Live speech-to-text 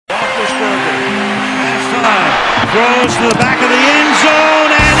Throws to the back of the end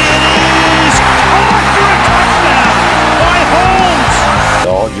zone, and it is caught for a touchdown by Holmes. With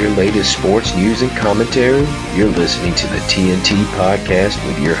all your latest sports news and commentary, you're listening to the TNT Podcast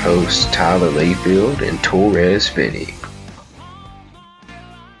with your hosts Tyler Layfield and Torres Finney.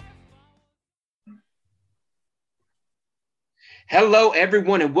 Hello,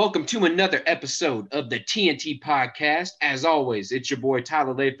 everyone, and welcome to another episode of the TNT Podcast. As always, it's your boy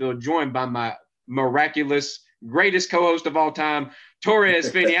Tyler Layfield, joined by my miraculous, greatest co-host of all time, Torres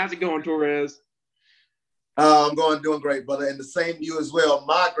Finney. How's it going, Torres? I'm doing great, brother. And the same to you as well,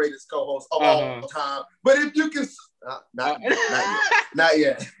 my greatest co-host of all time. But if you can, not yet. Not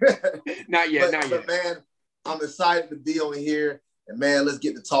yet. But man, I'm excited to be on here. And man, let's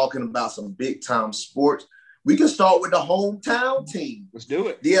get to talking about some big time sports. We can start with the hometown team. Let's do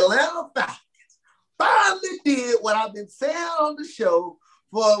it. The Atlanta Falcons finally did what I've been saying on the show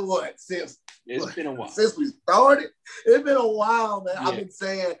for what? It's been a while. Since we started. It's been a while, man. Yeah. I've been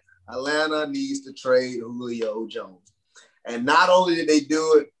saying Atlanta needs to trade Julio Jones. And not only did they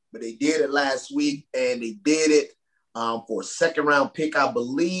do it, but they did it last week, and they did it for a second-round pick, I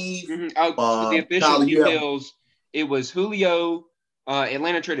believe. Mm-hmm. The official details, it was Julio.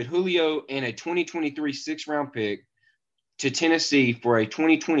 Atlanta traded Julio and a 2023 sixth-round pick to Tennessee for a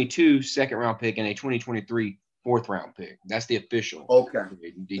 2022 second-round pick and a 2023 fourth-round pick. That's the official. Okay.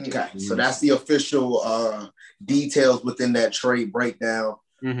 So that's the official details within that trade breakdown.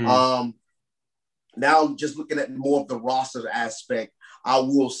 Mm-hmm. Now, just looking at more of the roster aspect, I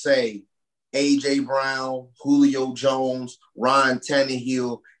will say A.J. Brown, Julio Jones, Ryan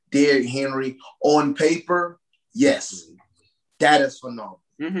Tannehill, Derrick Henry. On paper, yes. That is phenomenal.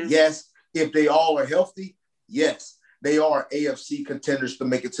 Mm-hmm. Yes, if they all are healthy, yes, they are AFC contenders to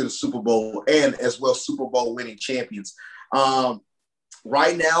make it to the Super Bowl and as well Super Bowl winning champions.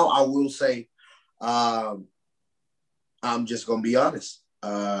 Right now, I will say, I'm just going to be honest.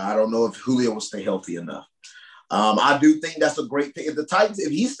 I don't know if Julio will stay healthy enough. I do think that's a great pick. If the Titans,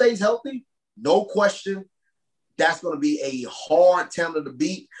 if he stays healthy, no question, that's going to be a hard talent to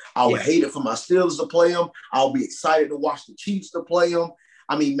beat. I would hate it for my Steelers to play him. I'll be excited to watch the Chiefs to play him.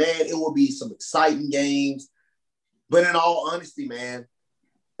 I mean, man, it will be some exciting games. But in all honesty, man,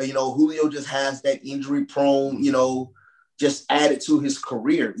 Julio just has that injury prone, just added to his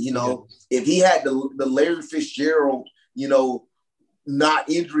career. If he had the Larry Fitzgerald, not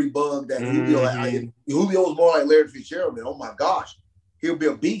injury bug that Julio had. If Julio was more like Larry Fitzgerald, then, oh my gosh, he'll be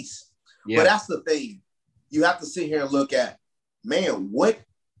a beast. Yeah. But that's the thing. You have to sit here and look at, man, what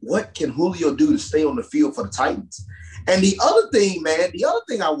can Julio do to stay on the field for the Titans? And the other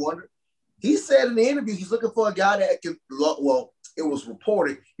thing I wonder, he said in the interview he's looking for a guy that can, well, it was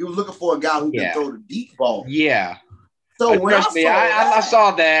reported, he was looking for a guy who can throw the deep ball. Yeah. So when I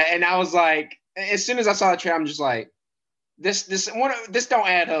saw that, and I was like, as soon as I saw the trade, I'm just like, this don't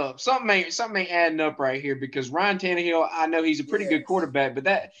add up. Something ain't adding up right here, because Ryan Tannehill, I know he's a pretty good quarterback, but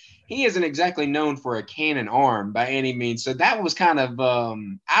that he isn't exactly known for a cannon arm by any means. So that was kind of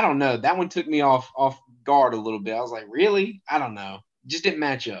I don't know. That one took me off guard a little bit. I was like, really? I don't know. Just didn't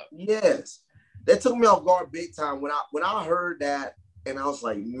match up. Yes, that took me off guard big time when I heard that, and I was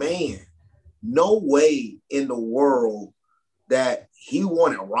like, man, no way in the world that he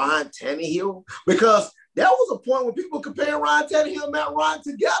wanted Ryan Tannehill, because that was a point when people comparing Ryan Tannehill and Matt Ryan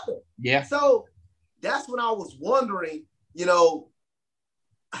together. Yeah. So that's when I was wondering,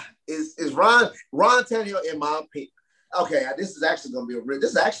 is Ryan Tannehill, in my opinion, okay, this is actually going to be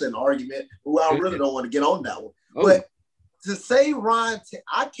this is actually an argument, but I really don't want to get on that one. Oh. But to say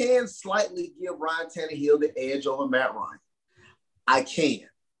I can slightly give Ryan Tannehill the edge over Matt Ryan. I can.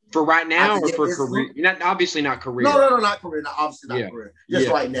 For right now or for career? Obviously not career. No, not career. Obviously not career. Just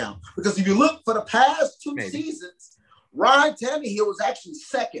right now. Because if you look for the past two seasons, Ryan Tannehill was actually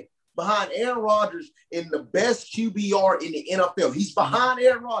second behind Aaron Rodgers in the best QBR in the NFL. He's behind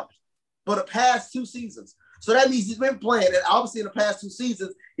Aaron Rodgers for the past two seasons. So that means he's been playing. And obviously in the past two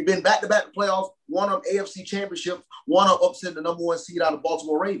seasons, he's been back-to-back playoffs, one of them AFC championships, one of upset the number one seed out of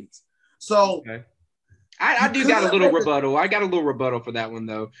Baltimore Ravens. So okay. I do got a little rebuttal. I got a little rebuttal for that one,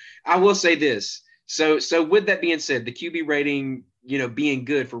 though. I will say this. So with that being said, the QB rating, being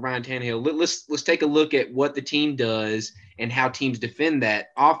good for Ryan Tannehill, let's take a look at what the team does and how teams defend that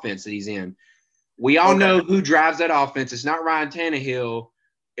offense that he's in. We all know who drives that offense. It's not Ryan Tannehill.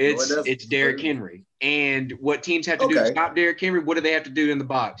 It's Derrick Henry. And what teams have to do to stop Derrick Henry, what do they have to do in the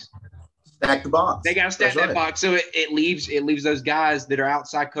box? Stack the box. They got to stack that box. So it leaves those guys that are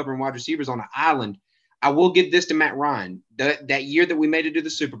outside covering wide receivers on an island. I will give this to Matt Ryan. That year that we made it to the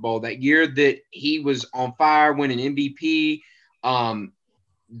Super Bowl, that year that he was on fire, winning MVP,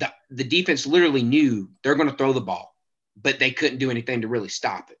 the defense literally knew they're going to throw the ball, but they couldn't do anything to really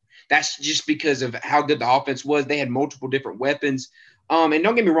stop it. That's just because of how good the offense was. They had multiple different weapons. And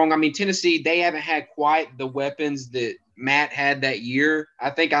don't get me wrong, I mean, Tennessee, they haven't had quite the weapons that Matt had that year.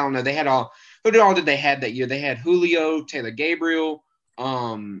 I don't know, they had who did they have that year? They had Julio, Taylor Gabriel.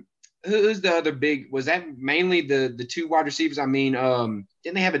 Who's the other big? Was that mainly the two wide receivers? I mean,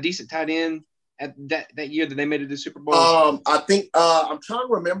 didn't they have a decent tight end at that year that they made it to the Super Bowl? I think I'm trying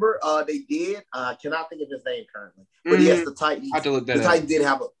to remember. They did. Cannot think of his name currently, but yes, the Titans. I have to look that up. Titans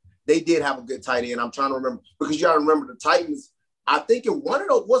did have a good tight end. I'm trying to remember because you got to remember the Titans. I think in one of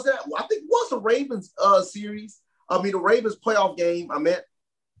those was the Ravens series. I mean, the Ravens playoff game. I meant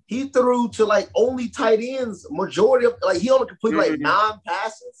he threw to like only tight ends. Majority of he only completed like 9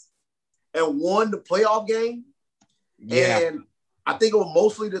 passes and won the playoff game. Yeah. And I think it was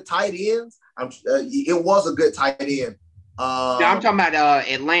mostly the tight ends. It was a good tight end. No, I'm talking about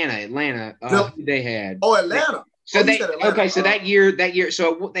Atlanta. Who they had. Oh, Atlanta. So so that year,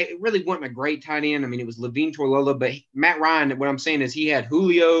 so they really wasn't a great tight end. I mean, it was Levine Torlola, but Matt Ryan. What I'm saying is he had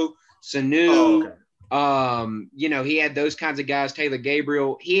Julio, Sanu. He had those kinds of guys. Taylor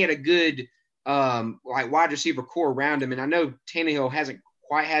Gabriel. He had a good wide receiver core around him. And I know Tannehill hasn't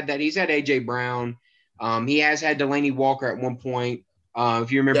quite had that. He's had AJ Brown. He has had Delaney Walker at one point.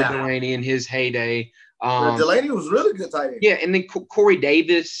 If you remember Delaney in his heyday. Delaney was really good tight end. Yeah, and then Corey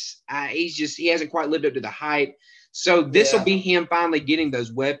Davis, he hasn't quite lived up to the hype. So this will be him finally getting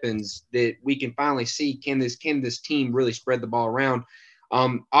those weapons that we can finally see. Can this team really spread the ball around?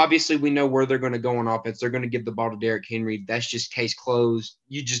 Obviously, we know where they're going to go on offense. They're going to give the ball to Derrick Henry. That's just case closed.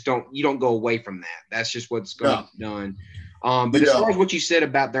 You don't go away from that. That's just what's going to be done. But as far as what you said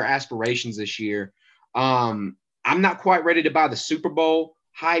about their aspirations this year, I'm not quite ready to buy the Super Bowl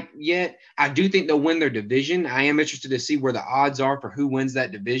hype yet. I do think they'll win their division. I am interested to see where the odds are for who wins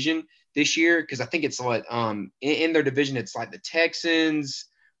that division this year, because I think it's like in their division, it's like the Texans.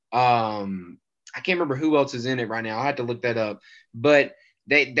 I can't remember who else is in it right now. I'll have to look that up. But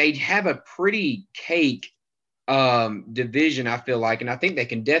they have a pretty cake division, I feel like, and I think they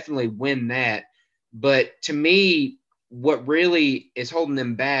can definitely win that. But to me, what really is holding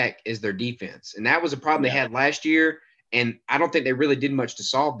them back is their defense. And that was a problem they had last year, and I don't think they really did much to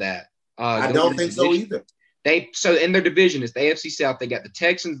solve that. I don't think so either. So in their division, it's the AFC South. They got the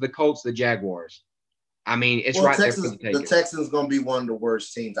Texans, the Colts, the Jaguars. I mean, it's right there for the taking. The Texans going to be one of the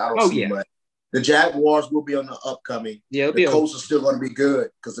worst teams. I don't see much. The Jaguars will be on the upcoming. Yeah, the Colts are still going to be good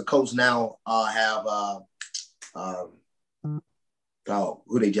because the Colts now have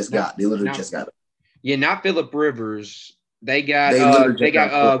who they just got. They literally just got it. Yeah, not Phillip Rivers. They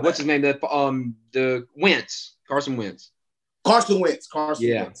got what's his name? The Wentz, Carson Wentz. Carson Wentz.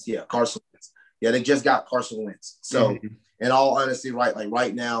 Yeah, Carson Wentz. Yeah, they just got Carson Wentz. So, in all honesty,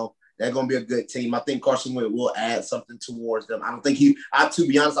 right now, they're going to be a good team. I think Carson Wentz will add something towards them. I don't think to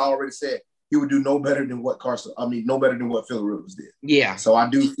be honest, I already said he would do no better than what Phillip Rivers did. Yeah. So I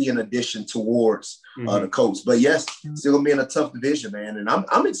do see an addition towards the Colts. But yes, still going to be in a tough division, man. And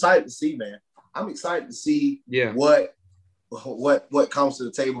I'm excited to see, man. I'm excited to see what comes to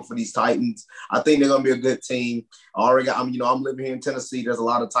the table for these Titans. I think they're gonna be a good team. I'm living here in Tennessee. There's a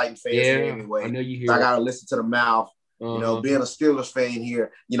lot of Titan fans here anyway. I know you hear. So I gotta listen to the mouth. Being a Steelers fan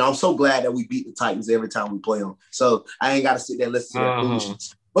here, I'm so glad that we beat the Titans every time we play them. So I ain't gotta sit there and listen to their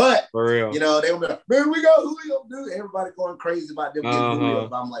foolishness. But for real, they gonna be like, man, we got Julio, dude. Everybody going crazy about them getting Julio.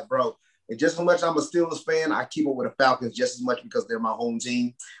 But I'm like, bro. And just as much I'm a Steelers fan, I keep up with the Falcons just as much because they're my home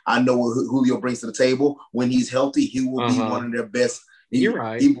team. I know what Julio brings to the table. When he's healthy, he will be one of their best. You're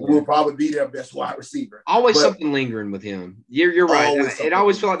right. He will probably be their best wide receiver. Something lingering with him. You're right. It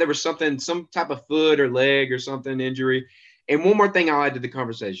always felt like there was something, some type of foot or leg or something injury. And one more thing I'll add to the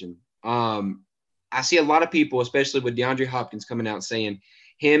conversation. I see a lot of people, especially with DeAndre Hopkins, coming out saying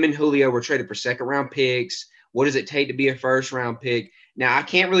him and Julio were traded for second-round picks. What does it take to be a first-round pick? Now, I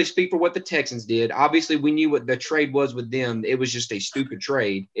can't really speak for what the Texans did. Obviously, we knew what the trade was with them. It was just a stupid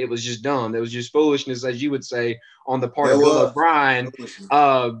trade. It was just dumb. It was just foolishness, as you would say, on the part of Bill O'Brien.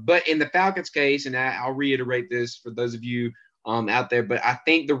 But in the Falcons case, and I'll reiterate this for those of you out there, but I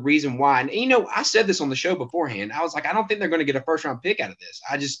think the reason why, and I said this on the show beforehand, I was like, I don't think they're going to get a first-round pick out of this.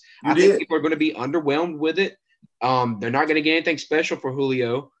 I think people are going to be underwhelmed with it. They're not going to get anything special for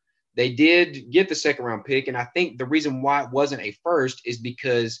Julio. They did get the second-round pick, and I think the reason why it wasn't a first is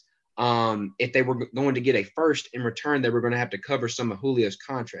because if they were going to get a first in return, they were going to have to cover some of Julio's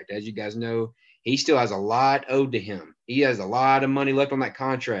contract. As you guys know, he still has a lot owed to him. He has a lot of money left on that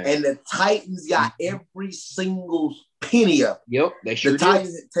contract. And the Titans got every single penny of it. Yep, they sure did. The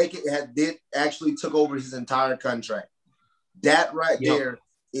Titans actually took over his entire contract. That there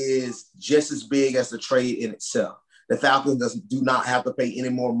is just as big as the trade in itself. The Falcons do not have to pay any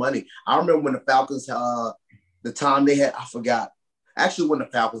more money. I remember when the Falcons, the time they had, I forgot. Actually, when the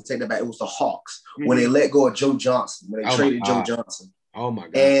Falcons take that back, it was the Hawks when they let go of Joe Johnson, when they traded Joe Johnson. Oh my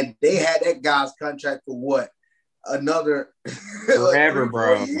God! And they had that guy's contract for what? Another forever,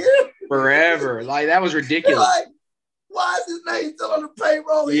 bro. Forever. Like that was ridiculous. Like, why is his name still on the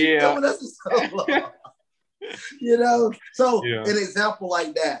payroll? He's been with us so long. So an example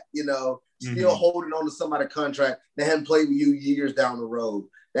like that, still holding on to somebody's contract that hadn't played with you years down the road.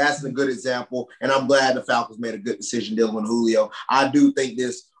 That's a good example. And I'm glad the Falcons made a good decision dealing with Julio. I do think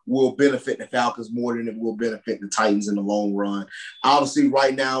this will benefit the Falcons more than it will benefit the Titans in the long run. Obviously,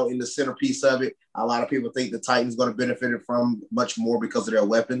 right now in the centerpiece of it, a lot of people think the Titans going to benefit it from much more because of their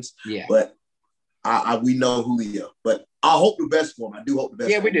weapons. Yeah. But we know Julio. But I hope the best for him. I do hope the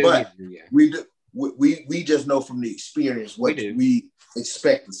best. Yeah, we do. But we just know from the experience what we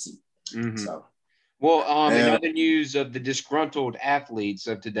expect to see. Mm-hmm. So. Well, in other news of the disgruntled athletes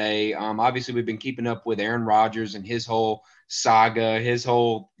of today, obviously we've been keeping up with Aaron Rodgers and his whole saga, his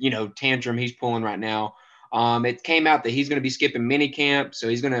whole, tantrum he's pulling right now. It came out that he's going to be skipping minicamp, so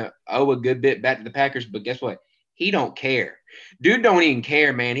he's going to owe a good bit back to the Packers. But guess what? He don't care. Dude don't even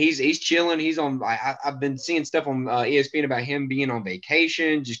care, man. He's chilling. He's on. I've been seeing stuff on ESPN about him being on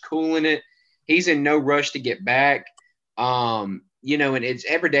vacation, just cooling it. He's in no rush to get back. And it's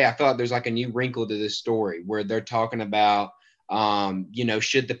every day I feel like there's like a new wrinkle to this story where they're talking about,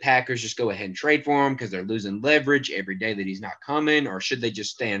 should the Packers just go ahead and trade for him because they're losing leverage every day that he's not coming, or should they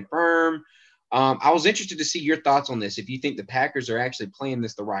just stand firm? I was interested to see your thoughts on this. If you think the Packers are actually playing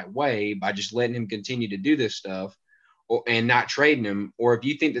this the right way by just letting him continue to do this stuff and not trading him, or if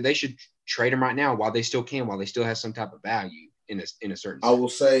you think that they should trade him right now while they still can, while they still have some type of value in a certain sense.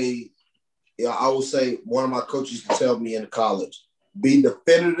 I will say one of my coaches used to tell me in college, be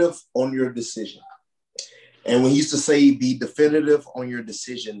definitive on your decision. And when he used to say be definitive on your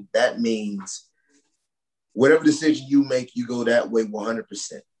decision, that means whatever decision you make, you go that way 100%.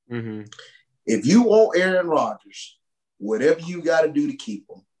 Mm-hmm. If you want Aaron Rodgers, whatever you got to do to keep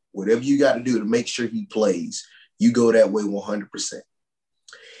him, whatever you got to do to make sure he plays, you go that way 100%.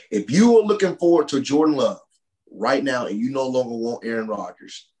 If you are looking forward to Jordan Love right now and you no longer want Aaron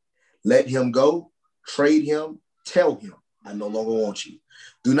Rodgers, let him go, trade him, tell him, I no longer want you.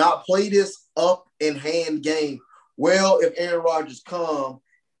 Do not play this up in hand game. Well, if Aaron Rodgers come,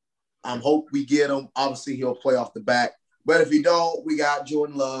 I hope we get him. Obviously, he'll play off the back. But if you don't, we got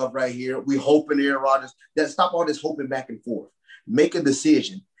Jordan Love right here. We hoping Aaron Rodgers. Stop all this hoping back and forth. Make a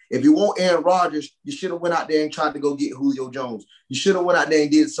decision. If you want Aaron Rodgers, you should have went out there and tried to go get Julio Jones. You should have went out there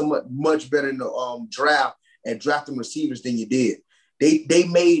and did so much better in the draft and drafting receivers than you did. They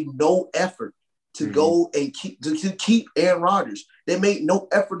made no effort to go and keep Aaron Rodgers. They made no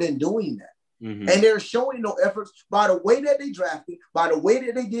effort in doing that. Mm-hmm. And they're showing no efforts by the way that they drafted, by the way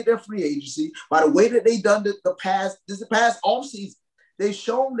that they did their free agency, by the way that they done the past offseason. They've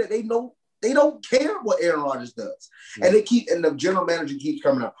shown that they don't care what Aaron Rodgers does. Mm-hmm. And the general manager keeps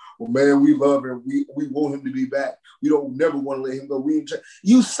coming out, well, man, we love him. We want him to be back. We don't never want to let him go.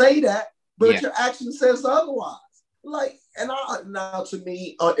 You say that, but your action says otherwise. Now to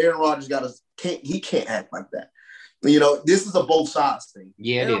me, Aaron Rodgers can't act like that. This is a both sides thing.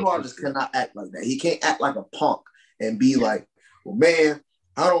 Yeah, Aaron Rodgers cannot act like that. He can't act like a punk and be like, well, man,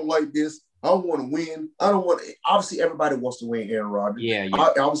 I don't like this. I don't want to win. Obviously, everybody wants to win, Aaron Rodgers. Yeah.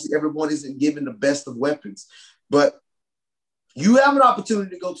 Obviously, everyone isn't given the best of weapons. But you have an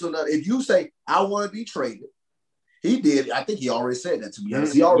opportunity to go to another. If you say, I want to be traded, he did. I think he already said that, to be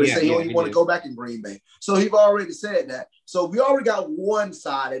honest. He already said he only want to go back in Green Bay. So he already said that. So we already got one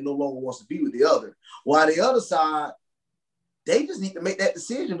side that no longer wants to be with the other. While the other side, they just need to make that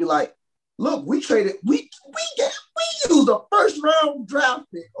decision. Be like, look, we traded. We used a first round draft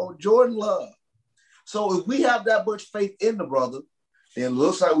pick on Jordan Love. So if we have that much faith in the brother, then it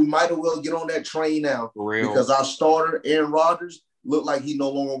looks like we might as well get on that train now. For real. Because our starter, Aaron Rodgers, looked like he no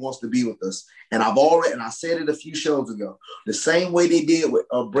longer wants to be with us. And I said it a few shows ago, the same way they did with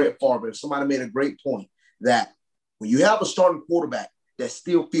Brett Favre. Somebody made a great point that when you have a starting quarterback that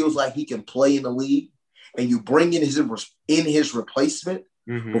still feels like he can play in the league, and you bring in his replacement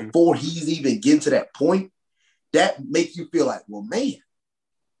before he's even getting to that point, that makes you feel like, well, man,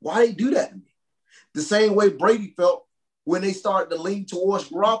 why they do that to me? The same way Brady felt when they started to lean towards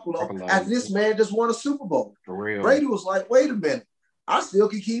Garoppolo as this man just won a Super Bowl. For real. Brady was like, wait a minute, I still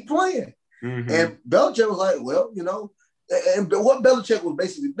can keep playing. Mm-hmm. And Belichick was like, well, and what Belichick was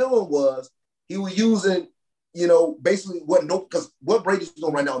basically doing was he was using, basically because what Brady's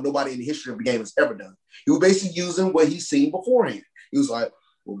doing right now, nobody in the history of the game has ever done. He was basically using what he's seen beforehand. He was like,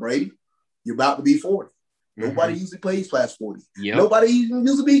 Well, Brady, you're about to be 40. Nobody usually plays past 40. Yep. Nobody even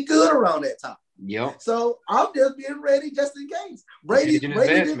used to be good around that time. Yep. So I'm just being ready just in case. Brady didn't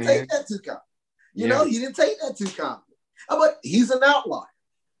take that too common. You know, he didn't take that too common. But he's an outlier.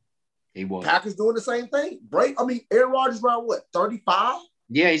 He was. Packers doing the same thing. Aaron Rodgers around what, 35?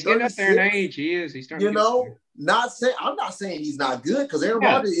 Yeah, he's getting up there in age. He is. He's starting. I'm not saying he's not good because Aaron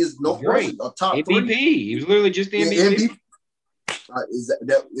Rodgers is great. A top MVP. 3. He was literally just the MVP.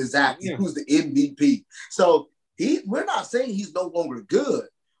 Exactly. He was the MVP. So we're not saying he's no longer good,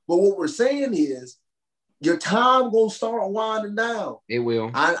 but what we're saying is your time gonna start winding down. It will.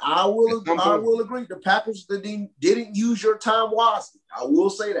 I will agree. The Packers didn't use your time wisely. I will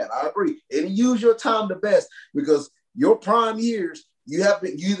say that. I agree. They didn't use your time the best because your prime years, you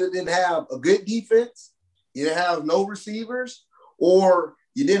either didn't have a good defense, you didn't have no receivers, or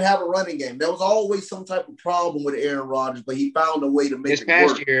you didn't have a running game. There was always some type of problem with Aaron Rodgers, but he found a way to make it work.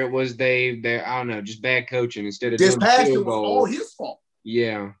 This past year, it was I don't know, just bad coaching instead of this doing past field year was goals. all his fault.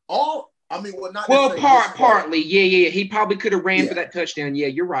 Yeah. Partly. Yeah. He probably could have ran for that touchdown. Yeah,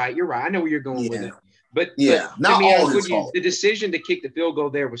 you're right. I know where you're going with it. But not all his fault. The decision to kick the field goal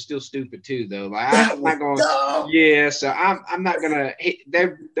there was still stupid too, though. Like I'm not going. Yeah, so I'm not gonna.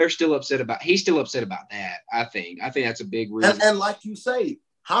 They're still upset about. He's still upset about that. I think that's a big reason. And like you say,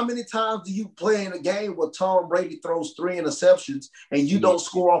 how many times do you play in a game where Tom Brady throws 3 interceptions and you don't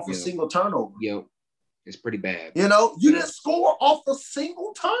score off a single turnover? Yep, it's pretty bad. You didn't score off a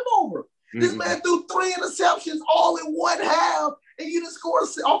single turnover. This man threw 3 interceptions all in one half, and you didn't score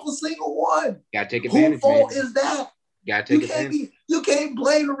off a single one. Gotta take advantage. Whose fault is that? Gotta take advantage. You can't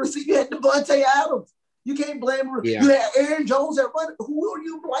blame the receiver. You had Devontae Adams. You can't blame him. Yeah. You had Aaron Jones at running. Who are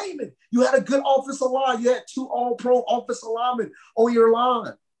you blaming? You had a good offensive line. You had 2 all-pro offensive linemen on your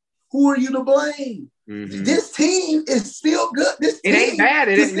line. Who are you to blame? Mm-hmm. This team is still good. It ain't bad.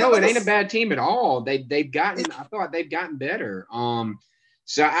 It ain't a bad team at all. They've gotten. I thought they've gotten better.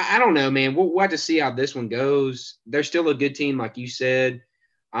 So I don't know, man. We'll have to see how this one goes. They're still a good team, like you said.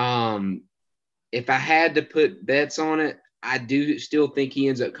 If I had to put bets on it, I do still think he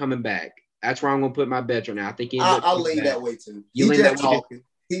ends up coming back. That's where I'm going to put my bets right now. I think I'll lean that way too. He's just talking.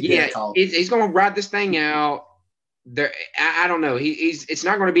 He's going to ride this thing out. I don't know. It's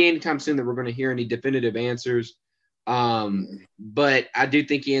not going to be anytime soon that we're going to hear any definitive answers. But I do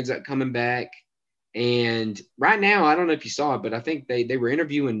think he ends up coming back. And right now, I don't know if you saw it, but I think they were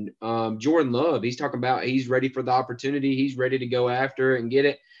interviewing Jordan Love. He's talking about he's ready for the opportunity. He's ready to go after it and get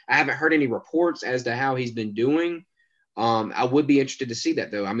it. I haven't heard any reports as to how he's been doing. I would be interested to see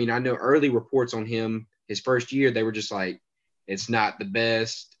that, though. I mean, I know early reports on him, his first year, they were just like, it's not the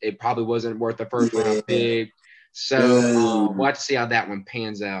best. It probably wasn't worth the first round pick. So we'll have to see how that one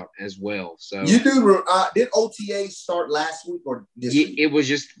pans out as well. So did OTA start last week or this week? It was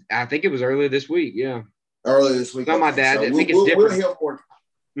just, I think it was earlier this week. Yeah, earlier this week. Something like that. So I think it's different. We'll hear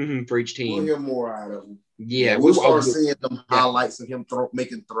more for each team. We'll hear more out of them. Yeah, we'll start seeing them highlights of him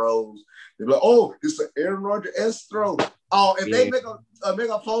making throws. They'll be like, "Oh, it's an Aaron Rodgers throw." Oh, if they make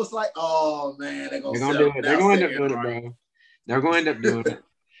a post like, "Oh man, they're gonna do it." They're going to end up doing it, bro. They're going to end up doing it.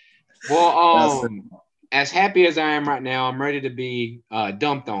 Well, as happy as I am right now, I'm ready to be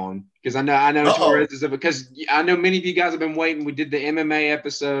dumped on because I know Torres is because I know many of you guys have been waiting. We did the MMA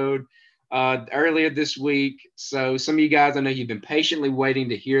episode earlier this week, so some of you guys, I know you've been patiently waiting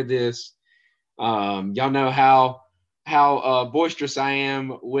to hear this. Y'all know how boisterous I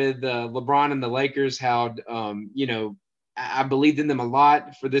am with LeBron and the Lakers. How I believed in them a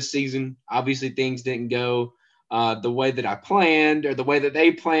lot for this season. Obviously, things didn't go the way that I planned or the way that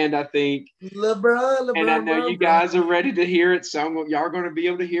they planned, I think. LeBron, and I know you guys are ready to hear it, so y'all are going to be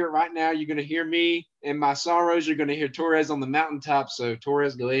able to hear it right now. You're going to hear me in my sorrows. You're going to hear Torres on the mountaintop. So,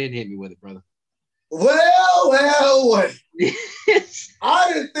 Torres, go ahead and hit me with it, brother. Well.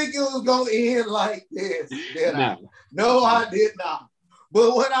 I didn't think it was going to end like this, did I? No, I did not.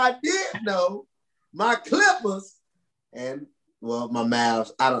 But what I did know, my Clippers and – well, my Mavs,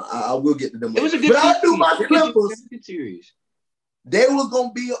 I will get to them. It was a good series. I knew my Clippers. Good series. They was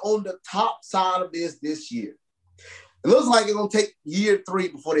gonna be on the top side of this year. It looks like it's gonna take year 3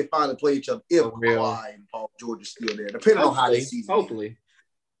 before they finally play each other. If Kawhi and Paul George is still there, depending on how this season. Hopefully.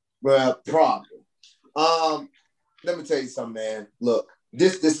 Well, probably. Let me tell you something, man. Look,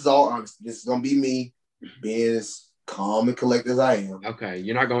 this is all honesty. This is gonna be me being as calm and collected as I am. Okay,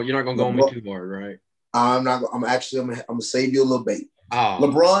 you're not gonna go on me too hard, right? I'm gonna save you a little bait. Oh,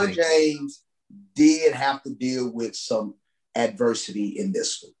 LeBron James did have to deal with some adversity in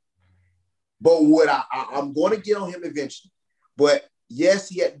this one. But what I'm going to get on him eventually. But yes,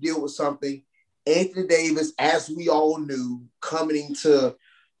 he had to deal with something. Anthony Davis, as we all knew, coming into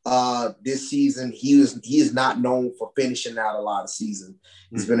this season. He is not known for finishing out a lot of season.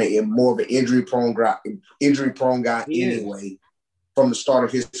 He's been more of an injury prone guy anyway from the start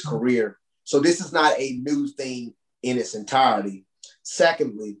of his career. So this is not a new thing in its entirety.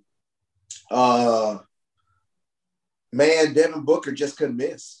 Secondly, man, Devin Booker just couldn't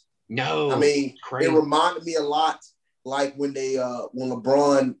miss. No, I mean, crazy. It reminded me a lot like when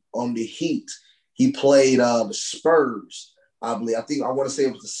LeBron on the Heat, he played the Spurs, I believe. I want to say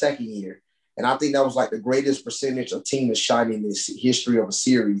it was the second year. And I think that was like the greatest percentage of team that's shot in the history of a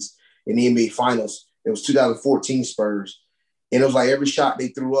series in the NBA Finals. It was 2014 Spurs. And it was like every shot they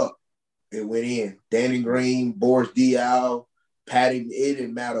threw up, it went in. Danny Green, Boris Diaw, Patty, it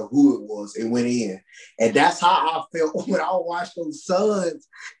didn't matter who it was, it went in. And that's how I felt when I watched those Suns.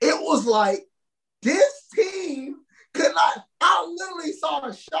 It was like, this team could not, I literally saw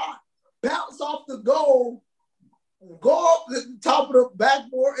a shot bounce off the goal, go up the top of the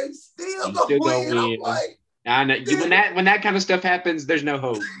backboard and still go in. I'm like, I know when that kind of stuff happens, there's no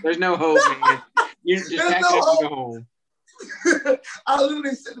hope. There's no hope, man. You just pack it up and go home. I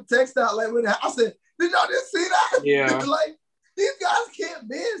literally sent the text out like when I said, "Did y'all just see that?" Yeah. Like these guys can't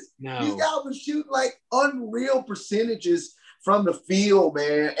miss. No. These guys were shooting like unreal percentages from the field,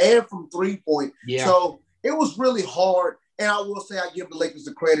 man, and from 3-point. Yeah. So it was really hard. And I will say I give the Lakers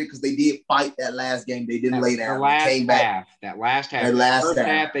the credit because they did fight that last game. They didn't lay down. They came back. That last half. First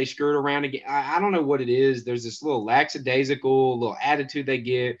half, they screwed around again. I don't know what it is. There's this little lackadaisical little attitude they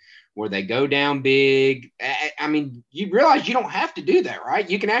get where they go down big. I mean, you realize you don't have to do that, right?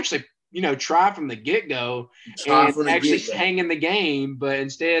 You can actually, try from the get-go and actually hang in the game. But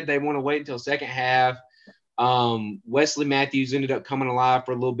instead, they want to wait until second half. Wesley Matthews ended up coming alive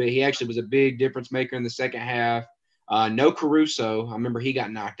for a little bit. He actually was a big difference maker in the second half. No Caruso. I remember he got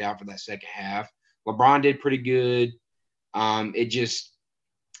knocked out for that second half. LeBron did pretty good.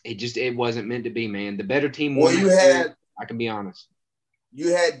 It wasn't meant to be, man. The better team won. I can be honest.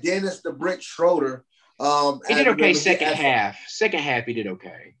 You had Dennis the Brick Schroeder. He did okay second half. Second half, he did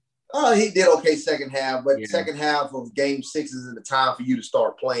okay. He did okay second half, but second half of Game 6 isn't the time for you to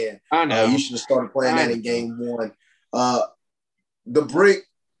start playing. I know. You should have started playing that in Game 1. The Brick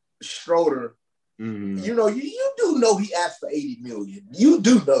Schroeder. Mm-hmm. You do know he asked for $80 million. You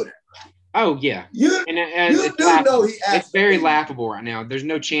do know that. Oh yeah, you do know he asked. It's very laughable right now. There's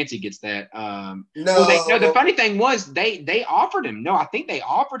no chance he gets that. No. The funny thing was they offered him. No, I think they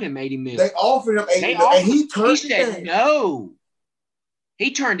offered him $80 million. They offered him $80 million, and he said no.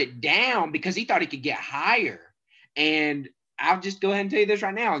 He turned it down because he thought he could get higher. And I'll just go ahead and tell you this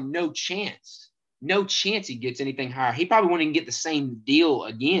right now: no chance. No chance he gets anything higher. He probably won't even get the same deal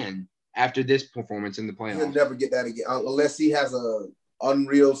again after this performance in the playoffs. He'll never get that again unless he has a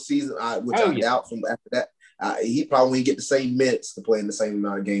unreal season, which I doubt from after that. He probably won't get the same minutes to play in the same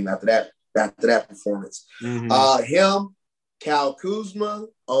amount of game after that performance. Mm-hmm. Him, Kyle Kuzma,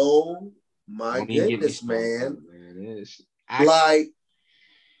 oh my goodness, man. I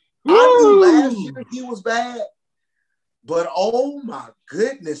knew last year he was bad, but oh my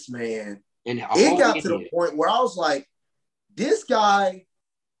goodness, man. And it got to the point where I was like, this guy,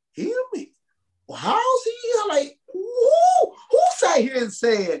 how's he like, who sat here and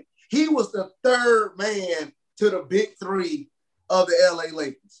said he was the third man to the big three of the LA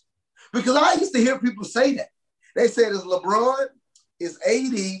Lakers? Because I used to hear people say that. They said it's LeBron, it's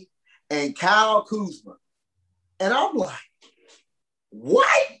AD, and Kyle Kuzma. And I'm like,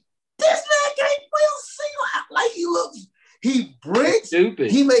 what? This man can't like he looks. He bricks. Stupid.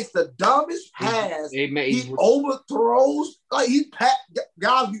 He makes the dumbest pass. He overthrows. Like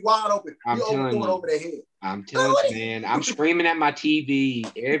guys be wide open. He overthrow it over their head. I'm telling you, man. I'm screaming at my TV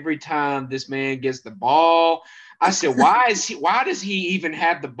every time this man gets the ball. I said, why does he even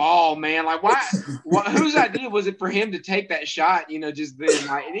have the ball, man? Like, why? Whose idea was it for him to take that shot? Just then,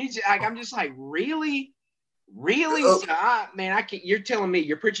 I'm just like, really. Man, I can't. You're telling me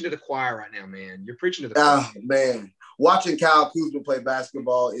you're preaching to the choir right now, man. You're preaching to the choir. Man. Watching Kyle Kuzma play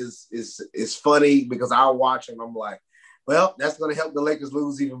basketball is funny because I watch him. I'm like, well, that's going to help the Lakers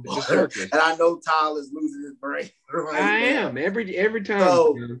lose even more. And I know Tyler's losing his brain. Right I am every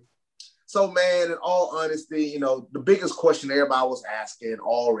time. So, man, in all honesty, the biggest question everybody was asking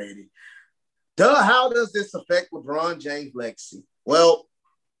already, how does this affect LeBron James' legacy? Well,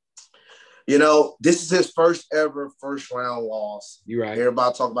 this is his first ever first round loss. You're right.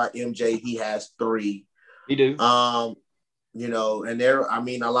 Everybody talk about MJ. He has 3. He do. And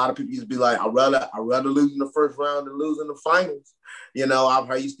a lot of people used to be like, I'd rather lose in the first round than lose in the finals.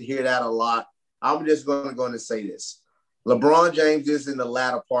 I used to hear that a lot. I'm just going to go and say this. LeBron James is in the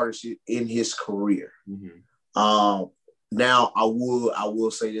latter part in his career. Mm-hmm. Now, I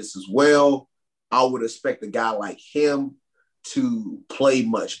will say this as well. I would expect a guy like him to play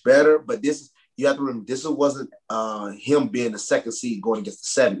much better, but you have to remember, this wasn't him being the second seed going against the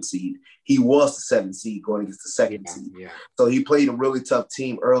seventh seed. He was the seventh seed going against the second seed. Yeah. So he played a really tough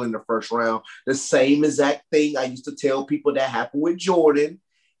team early in the first round. The same exact thing I used to tell people that happened with Jordan.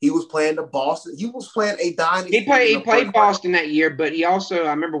 He was playing the Boston. He was playing a dynasty. He played Boston that year, but he also,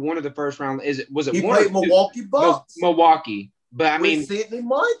 I remember one of the first round. He played Milwaukee Bucks. Milwaukee, but I mean with Sidney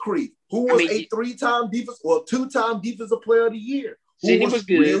Moncrief, who was a two-time defensive player of the year. Sidney was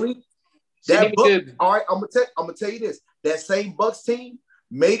good. Really, that Buck, good. All right, I'm gonna tell you this. That same Bucks team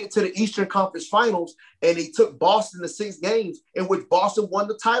made it to the Eastern Conference Finals, and they took Boston to 6 games, in which Boston won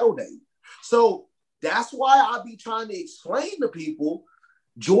the title game. So that's why I be trying to explain to people.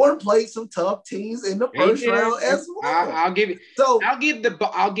 Jordan played some tough teams in the first round as well. I'll give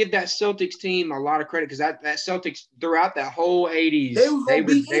that Celtics team a lot of credit, because that Celtics throughout that whole 80s, they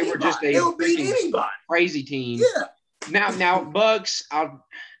were just a crazy team. Yeah. Now Bucks,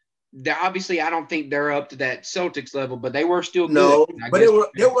 obviously I don't think they're up to that Celtics level, but they were still good. But they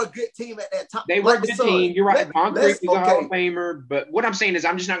were a good team at that time. They were a good team. You're right. Moncrief was a Hall of Famer, but what I'm saying is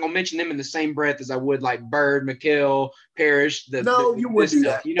I'm just not going to mention them in the same breath as I would like Bird, McHale, Parrish. You wouldn't do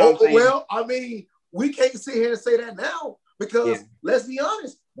that. You know what I'm saying? Well, I mean, we can't sit here and say that now because let's be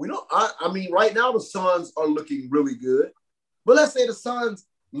honest. We don't. I mean, right now the Suns are looking really good, but let's say the Suns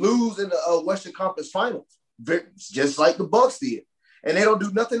lose in the Western Conference Finals, just like the Bucks did. And they don't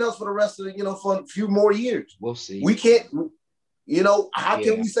do nothing else for the rest of the, for a few more years. We'll see. We can't, how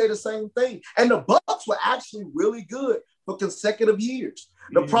can we say the same thing? And the Bucks were actually really good for consecutive years.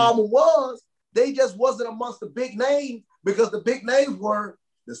 The problem was they just wasn't amongst the big names, because the big names were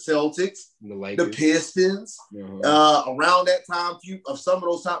the Celtics, the Pistons, around that time, some of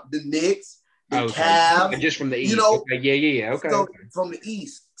those times, the Knicks, the Cavs. Just from the East. Okay. So, from the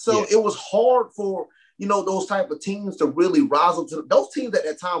East. So it was hard for those type of teams to really rise up to those teams at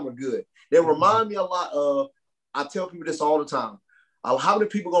that time were good. They remind me a lot of, I tell people this all the time. How many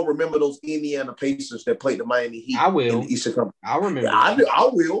people gonna remember those Indiana Pacers that played the Miami Heat? I will. In the Eastern Conference? I remember. Yeah, I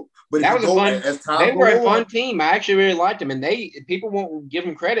will. But that was a fun. They were a fun team. I actually really liked them, and people won't give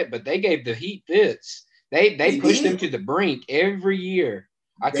them credit, but they gave the Heat fits. They pushed them to the brink every year.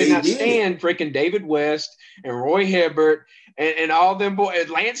 I could not stand freaking David West and Roy Hibbert and all them boys.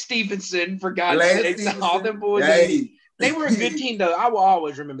 Lance Stephenson, for God's sakes, all them boys. They were a good team, though. I will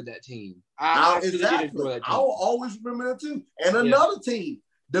always remember that team. I really did enjoy that team. I will always remember that too. And another team,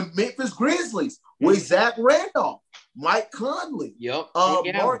 the Memphis Grizzlies, with Zach Randolph, Mike Conley,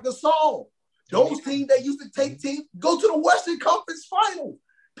 Marc Gasol. Those teams that used to take teams, go to the Western Conference Finals.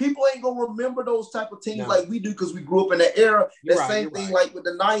 People ain't gonna remember those type of teams like we do, because we grew up in that era. Same thing like with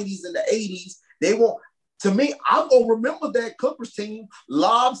the 90s and the 80s. They won't. To me, I'm gonna remember that Clippers team,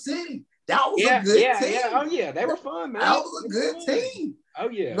 Lob City. That was a good team. Yeah. Oh yeah, they were fun, man. That was a good team. Oh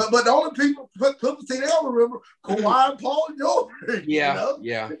yeah. But the only people Clippers team they'll remember Kawhi and Paul George.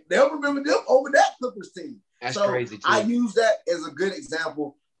 Yeah. They'll remember them over that Clippers team. That's crazy too. I use that as a good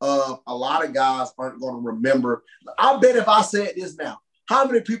example of a lot of guys aren't going to remember. I bet if I said this now, how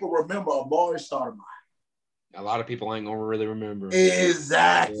many people remember Amari Stoudemire? A lot of people ain't gonna really remember.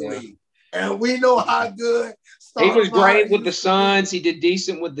 Exactly. And we know how good he was great with the Suns. He did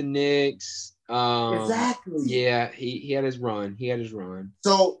decent with the Knicks. Exactly. Yeah, he had his run.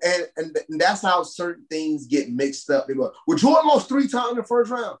 So and that's how certain things get mixed up. Well, Jordan lost 3 times in the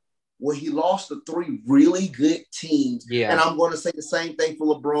first round. Well, he lost to 3 really good teams. Yeah. And I'm going to say the same thing for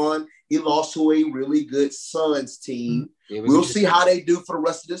LeBron. He lost to a really good Suns team. We'll see how they do for the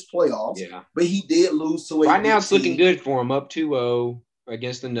rest of this playoffs. Yeah. But he did lose to a right now. It's team. Looking good for him. Up 2-0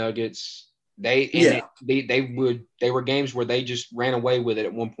 against the Nuggets. They were games where they just ran away with it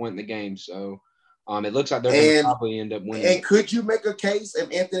at one point in the game. So it looks like they're going to probably end up winning. And could you make a case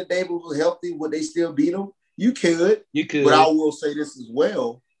if Anthony Davis was healthy, would they still beat him? You could. But I will say this as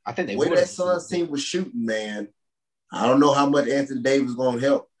well. I think the way that Suns team was shooting, man, I don't know how much Anthony Davis is going to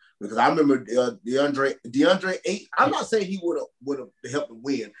help, because I remember DeAndre 8. I'm not saying he would have helped them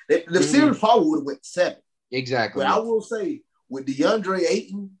win. The series probably would have went 7. Exactly. But I will say with DeAndre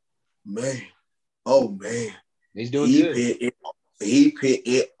Ayton, man, he's doing good. He put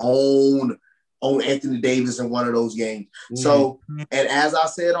it on Anthony Davis in one of those games. So, and as I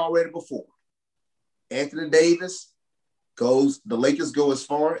said already before, Anthony Davis. The Lakers go as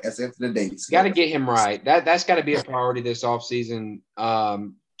far as Anthony Davis. Got to get him right. That's got to be a priority this offseason.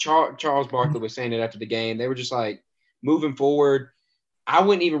 Charles Barkley was saying it after the game. They were just like, moving forward, I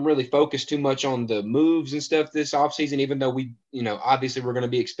wouldn't even really focus too much on the moves and stuff this offseason, even though we, obviously we're going to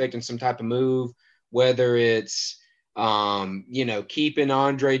be expecting some type of move, whether it's Keeping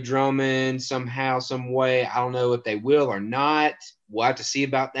Andre Drummond somehow, some way. I don't know if they will or not. We'll have to see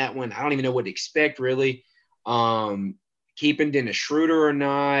about that one. I don't even know what to expect, really. Keeping Dennis Schroeder or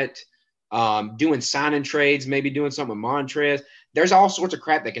not. Doing signing trades, maybe doing something with Montrez. There's all sorts of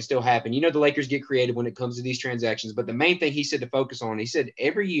crap that can still happen. The Lakers get creative when it comes to these transactions. But the main thing he said to focus on, he said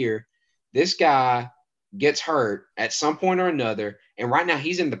every year this guy gets hurt at some point or another. And right now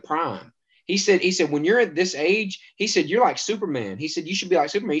he's in the prime. He said, when you're at this age, he said, you're like Superman. He said, you should be like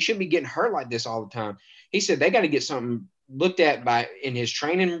Superman. You shouldn't be getting hurt like this all the time. He said, they got to get something looked at in his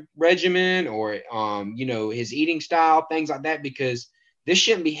training regimen or, his eating style, things like that, because this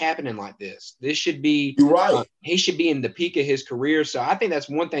shouldn't be happening like this. This should be, you're right. He should be in the peak of his career. So I think that's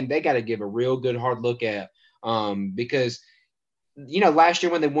one thing they got to give a real good hard look at, because, last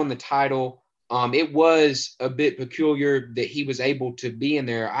year when they won the title, it was a bit peculiar that he was able to be in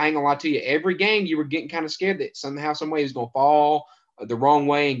there. I ain't gonna lie to you. Every game you were getting kind of scared that somehow, some way he was gonna fall the wrong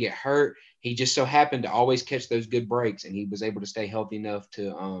way and get hurt. He just so happened to always catch those good breaks, and he was able to stay healthy enough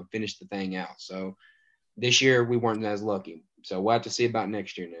to finish the thing out. So this year we weren't as lucky. So we'll have to see about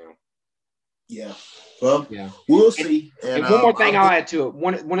next year now. Yeah. Well, yeah, we'll see. And one more thing I'll add to it.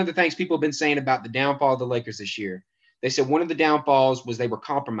 One of the things people have been saying about the downfall of the Lakers this year, they said one of the downfalls was they were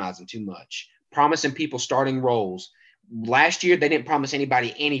compromising too much, promising people starting roles. Last year, they didn't promise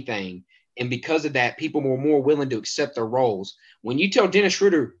anybody anything. And because of that, people were more willing to accept their roles. When you tell Dennis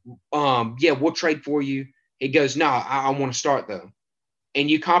Schroeder, we'll trade for you, he goes, no, I want to start, though. And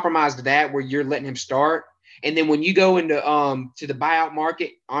you compromise to that where you're letting him start. And then when you go into to the buyout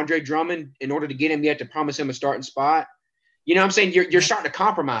market, Andre Drummond, in order to get him, you have to promise him a starting spot. You know what I'm saying? You're starting to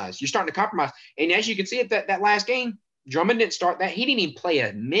compromise. You're starting to compromise. And as you can see at that last game, Drummond didn't start that. He didn't even play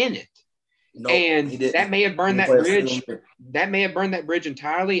a minute. Nope, and that may have burned that bridge. That may have burned that bridge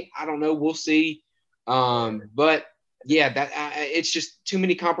entirely. I don't know. We'll see. But yeah, it's just too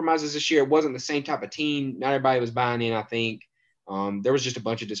many compromises this year. It wasn't the same type of team. Not everybody was buying in, I think. There was just a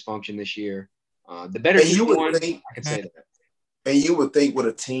bunch of dysfunction this year. The better team won, I could say that. And you would think with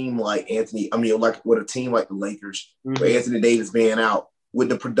a team like with a team like the Lakers, mm-hmm. where Anthony Davis being out, with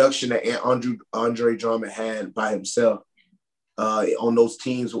the production that Andre Drummond had by himself on those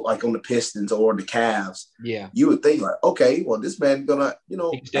teams, like on the Pistons or the Cavs, you would think like, okay, well, this man gonna,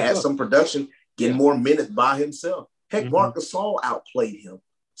 add some production, get more minutes by himself. Heck, mm-hmm. Marc Gasol outplayed him.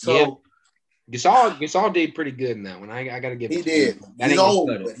 So Gasol did pretty good in that one. I got to give it. He did. He's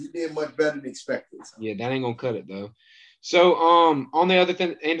old, but he did much better than expected. So. Yeah, that ain't gonna cut it though. So on the other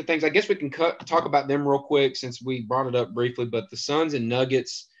end of things, I guess we can talk about them real quick since we brought it up briefly. But the Suns and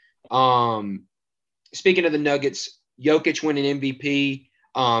Nuggets. Speaking of the Nuggets, Jokic winning MVP.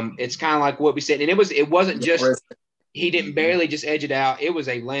 It's kind of like what we said, and it wasn't just he didn't barely just edge it out. It was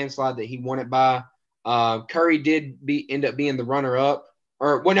a landslide that he won it by. Curry did end up being the runner up.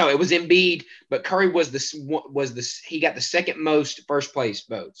 It was Embiid, but Curry he got the second most first place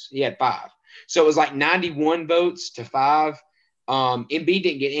votes. He had 5. So it was like 91 votes to 5. Embiid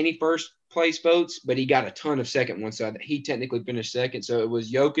didn't get any first place votes, but he got a ton of second ones. So he technically finished second. So it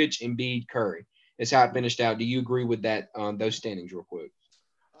was Jokic, Embiid, Curry. That's how it finished out. Do you agree with that? Those standings real quick.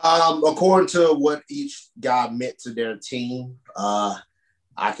 According to what each guy meant to their team, I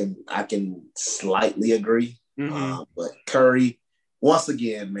can slightly agree. Mm-hmm. But Curry, once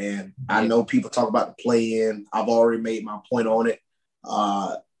again, man, I know people talk about the play-in. I've already made my point on it.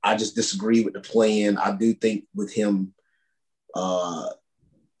 I just disagree with the play-in. I do think with him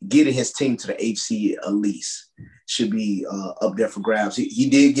getting his team to the HC at least should be up there for grabs. He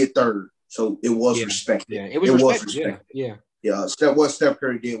did get third, so it was respected. Yeah, it was respected. Yeah. What Steph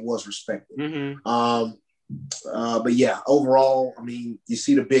Curry did was respected. Mm-hmm. But yeah, overall, I mean, you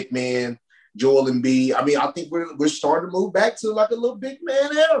see the big man, Joel Embiid. I mean, I think we're starting to move back to like a little big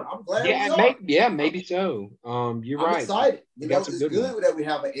man era. I'm glad. Maybe so. You're right. I'm excited. It's good that we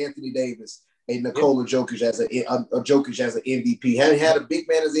have an Anthony Davis, a Nikola Jokic as a Jokic as an MVP. Haven't had a big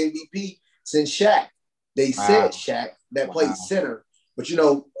man as MVP since Shaq. They said Shaq that played center, but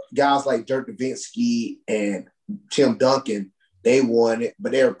guys like Dirk Nowitzki and Tim Duncan, they won it,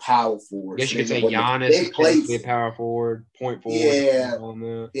 but they're power forwards. I guess you could say Giannis is a power forward, point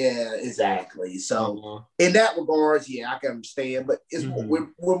forward. Yeah, exactly. So in that regards, I can understand, but it's we're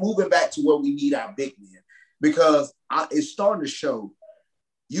moving back to where we need our big men because it's starting to show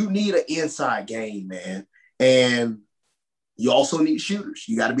you need an inside game, man, and you also need shooters.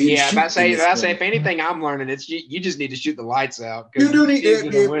 You got to be able to shoot. If I say if anything, I'm learning it's you just need to shoot the lights out. You do need to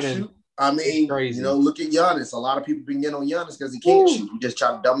be able to shoot. I mean, look at Giannis. A lot of people been getting on Giannis because he can't shoot. He just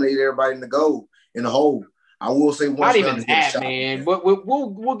try to dominate everybody in the hole. I will say not even that, man.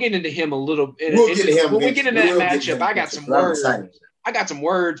 We'll get into him a little. We'll get to him when we get into that matchup. I got some words. I got some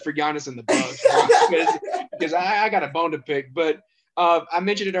words for Giannis and the Bucks because I got a bone to pick. But I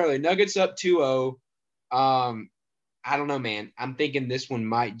mentioned it earlier. Nuggets up 2-0. I don't know, man. I'm thinking this one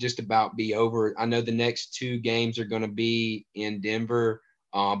might just about be over. I know the next 2 games are going to be in Denver,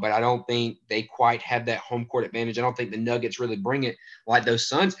 but I don't think they quite have that home court advantage. I don't think the Nuggets really bring it like those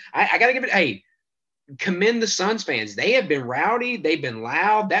Suns. I got to give it – hey, commend the Suns fans. They have been rowdy. They've been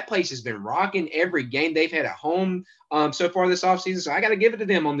loud. That place has been rocking every game they've had at home so far this offseason. So I got to give it to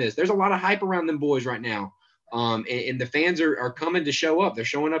them on this. There's a lot of hype around them boys right now. And the fans are coming to show up. They're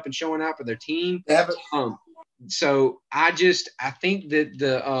showing up and showing out for their team. So I think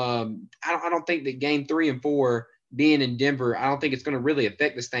that I don't think that game 3 and 4 being in Denver, I don't think it's going to really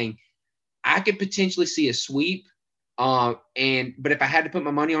affect this thing. I could potentially see a sweep. But if I had to put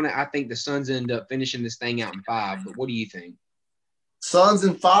my money on it, I think the Suns end up finishing this thing out in 5. But what do you think? Suns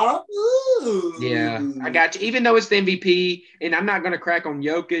in 5? Ooh. Yeah, I got you. Even though it's the MVP, and I'm not going to crack on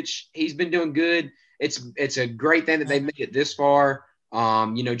Jokic, he's been doing good. It's a great thing that they made it this far.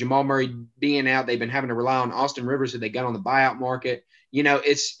 Jamal Murray being out, they've been having to rely on Austin Rivers, who they got on the buyout market.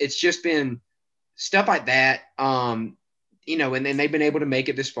 It's just been stuff like that. And then they've been able to make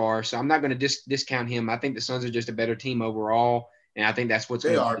it this far. So I'm not going to discount him. I think the Suns are just a better team overall, and I think that's what's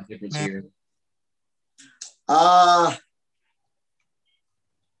going to make the difference here. I'm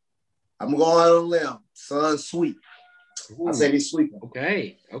going on a limb. Suns sweep. Ooh. I say they sweep them.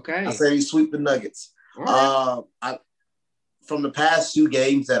 Okay. I say they sweep the Nuggets. Right. From the past 2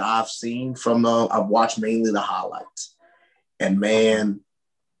 games that I've seen I've watched mainly the highlights. And, man,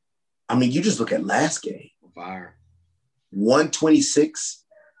 I mean, you just look at last game. Fire. 126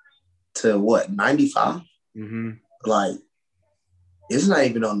 to what, 95? Mm-hmm. Like, it's not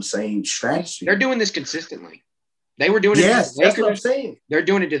even on the same strategy. They're doing this consistently. They were doing it. Yes, that's what I'm saying. They're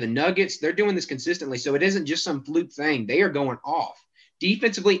doing it to the Nuggets. They're doing this consistently. So it isn't just some fluke thing. They are going off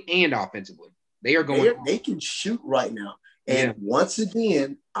defensively and offensively. They are going off. They can shoot right now. And once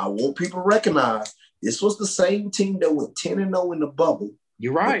again, I want people to recognize this was the same team that went 10-0 in the bubble.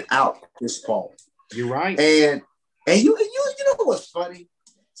 You're right. Without Chris Paul. You're right. And you know what's funny?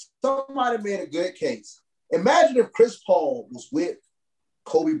 Somebody made a good case. Imagine if Chris Paul was with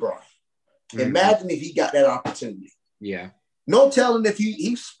Kobe Bryant. Mm-hmm. Imagine if he got that opportunity. Yeah. No telling if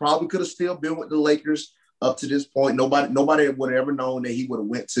he probably could have still been with the Lakers up to this point. Nobody would have ever known that he would have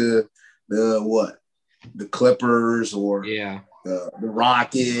went to the Clippers or the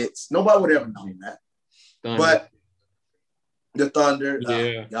Rockets. Nobody would ever known that. Thunder. But the Thunder,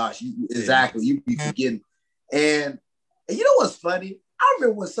 exactly. You be forgetting. And you know what's funny? I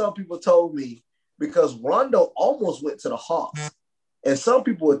remember when some people told me, because Rondo almost went to the Hawks, and some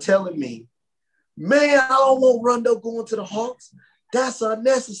people were telling me, man, I don't want Rondo going to the Hawks. That's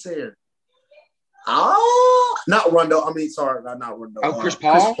unnecessary. Not Rondo. I mean, sorry, not Rondo. Chris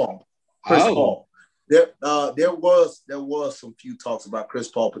Paul? Chris Paul. There was some few talks about Chris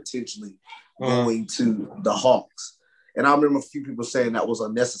Paul potentially going to the Hawks. And I remember a few people saying that was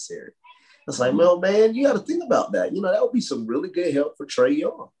unnecessary. It's like, well, man, you got to think about that. That would be some really good help for Trae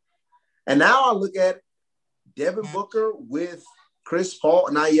Young. And now I look at Devin Booker with Chris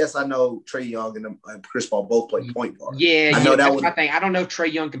Paul. Now, yes, I know Trae Young and Chris Paul both play point guard. Yeah, I know that was my thing. I don't know if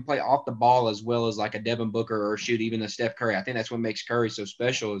Trae Young can play off the ball as well as like a Devin Booker or shoot even a Steph Curry. I think that's what makes Curry so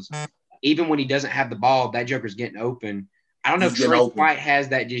special is even when he doesn't have the ball, that Joker's getting open. I don't know if Trae quite has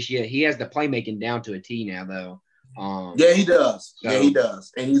that just yet. He has the playmaking down to a T now, though. Yeah, he does. He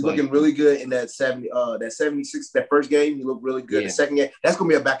does. And he's looking really good in that 76, that first game. He looked really good. The second game, that's going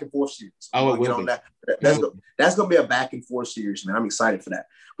to be a back and forth series. Oh, it will be. That's going to be a back and forth series, man. I'm excited for that.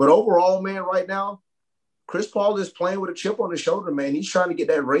 But overall, man, right now, Chris Paul is playing with a chip on his shoulder, man. He's trying to get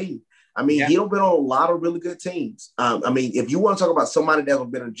that ring. I mean, he's been on a lot of really good teams. I mean, if you want to talk about somebody that's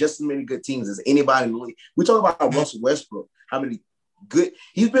been on just as many good teams as anybody in the league, we talk about Russell Westbrook. How many good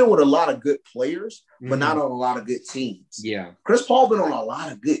 – he's been with a lot of good players, but not on a lot of good teams. Yeah. Chris Paul been on a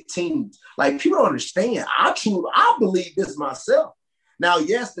lot of good teams. Like, people don't understand. I believe this myself. Now,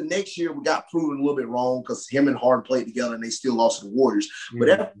 yes, the next year we got proven a little bit wrong because him and Harden played together and they still lost to the Warriors. But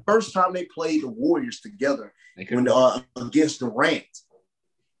that first time they played the Warriors together against Durant,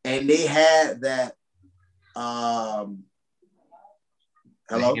 and they had that hello?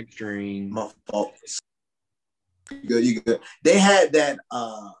 Hamstring. My fault. You good. They had that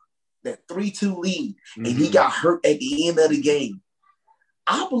 3-2 lead, and he got hurt at the end of the game.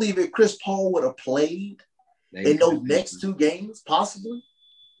 I believe if Chris Paul would have played in those next 2 games, possibly,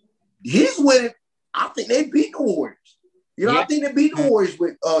 he's winning. I think they beat the Warriors. I think they beat the Warriors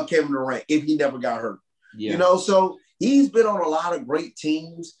with Kevin Durant if he never got hurt. Yeah. You know, so he's been on a lot of great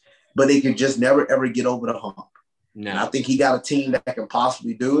teams, but they can just never, ever get over the hump. No. And I think he got a team that can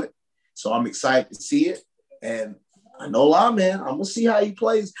possibly do it. So I'm excited to see it. And I know a lot, man. I'm going to see how he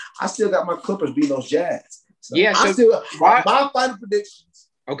plays. I still got my Clippers beating those Jazz. So yeah. I still – my final predictions.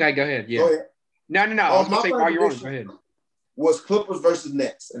 Okay, go ahead. Yeah. Go ahead. No. I was going to say while you're on, go ahead. Was Clippers versus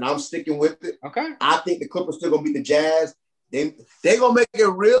Nets, and I'm sticking with it. Okay. I think the Clippers still going to beat the Jazz. They're going to make it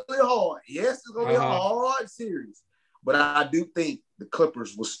really hard. Yes, it's going to be a hard series. But I do think the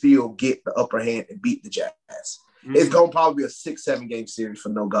Clippers will still get the upper hand and beat the Jazz. Mm-hmm. It's going to probably be a 6-7 game series for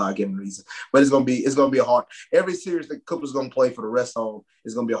no God-given reason. But it's going to be a hard – every series the Clippers going to play for the rest of them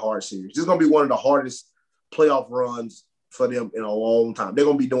is going to be a hard series. It's going to be one of the hardest playoff runs for them in a long time. They're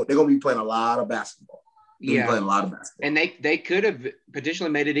going to be playing a lot of basketball. Playing a lot of basketball. And they could have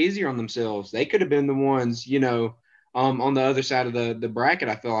potentially made it easier on themselves. They could have been the ones, on the other side of the bracket,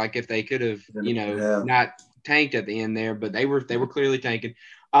 I feel like, if they could have, not tanked at the end there, but they were clearly tanking.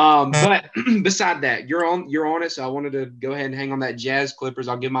 But beside that, you're on it. So I wanted to go ahead and hang on that Jazz Clippers.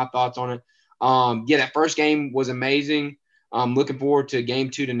 I'll give my thoughts on it. That first game was amazing. Looking forward to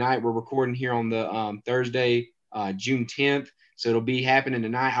game 2 tonight. We're recording here on the Thursday, June 10th. So it'll be happening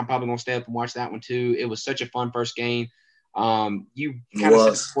tonight. I'm probably going to stay up and watch that one too. It was such a fun first game. You kind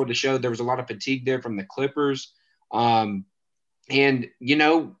of said before the show, there was a lot of fatigue there from the Clippers. And,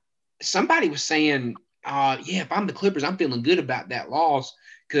 somebody was saying, if I'm the Clippers, I'm feeling good about that loss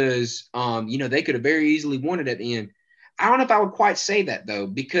because, they could have very easily won it at the end. I don't know if I would quite say that, though,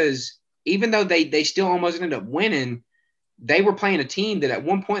 because even though they still almost ended up winning, they were playing a team that at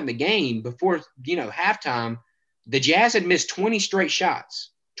one point in the game before, halftime, the Jazz had missed 20 straight shots.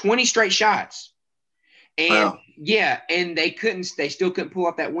 And, wow. And they still couldn't pull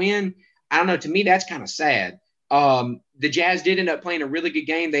off that win. I don't know. To me, that's kind of sad. The Jazz did end up playing a really good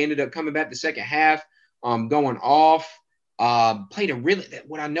game. They ended up coming back the second half, going off.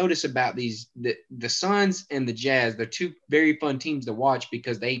 What I notice about the Suns and the Jazz, they're two very fun teams to watch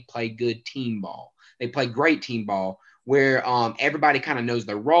because they play good team ball. They play great team ball where everybody kind of knows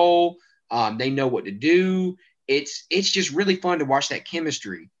their role. They know what to do. It's just really fun to watch that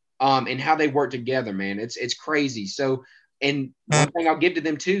chemistry and how they work together, man. It's crazy. So, and one thing I'll give to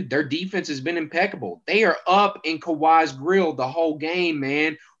them too, their defense has been impeccable. They are up in Kawhi's grill the whole game,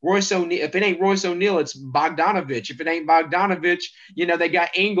 man. Royce O'Neal, if it ain't Royce O'Neal, it's Bogdanovich. If it ain't Bogdanovich, they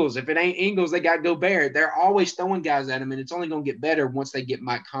got Ingles. If it ain't Ingles, they got Gobert. They're always throwing guys at him, and it's only going to get better once they get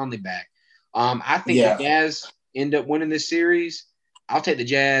Mike Conley back. I think the Jazz end up winning this series. I'll take the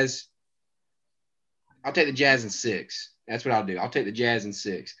Jazz in 6. That's what I'll do. I'll take the Jazz in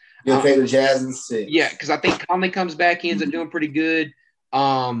 6. You'll take the Jazz in 6. Yeah, because I think Conley comes back. He ends up doing pretty good.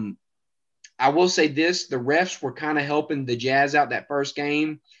 I will say this. The refs were kind of helping the Jazz out that first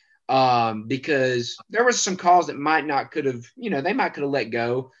game because there was some calls that might not could have, they might could have let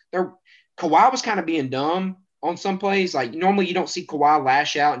go. Kawhi was kind of being dumb on some plays. Like normally you don't see Kawhi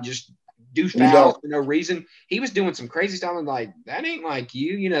lash out and just do fouls for no reason. He was doing some crazy stuff and like, that ain't like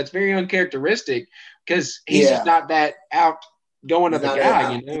you. It's very uncharacteristic because he's just not that outgoing of a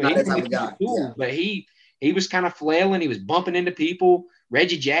guy. But he was kind of flailing. He was bumping into people.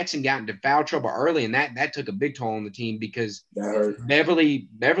 Reggie Jackson got into foul trouble early, and that took a big toll on the team because Beverly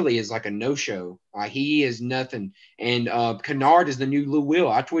is like a no-show. He is nothing. And Kennard is the new Lou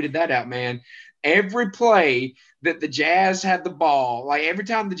Will. I tweeted that out, man. Every play that the Jazz had the ball, like every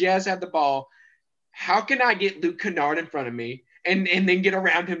time the Jazz had the ball, how can I get Luke Kennard in front of me and then get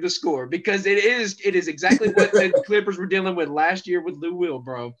around him to score? Because it is exactly what the Clippers were dealing with last year with Lou Will,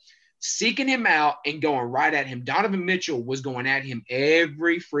 bro. Seeking him out and going right at him. Donovan Mitchell was going at him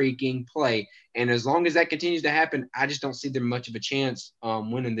every freaking play. And as long as that continues to happen, I just don't see them much of a chance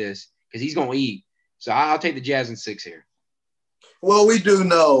winning this because he's going to eat. So I'll take the Jazz in 6 here. Well, we do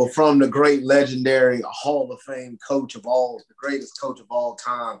know from the great legendary Hall of Fame the greatest coach of all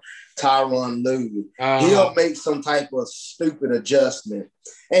time, Tyronn Lue. He'll make some type of stupid adjustment,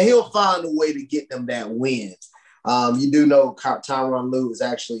 and he'll find a way to get them that win. You do know Tyronn Lue is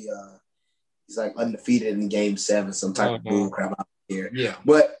actually he's like undefeated in Game 7, some type of bull crap out here. Yeah.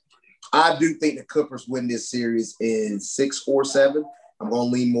 But I do think the Clippers win this series in 6 or 7. I'm going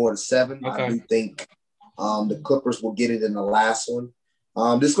to lean more to 7. Okay. I do think the Clippers will get it in the last one.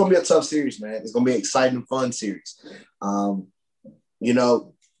 This is going to be a tough series, man. It's going to be an exciting, fun series.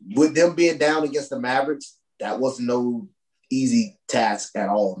 With them being down against the Mavericks, that was no easy task at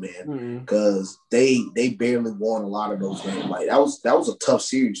all, man, because they barely won a lot of those games. Like that was a tough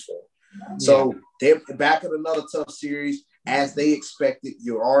series for them. So they're back in another tough series as they expected.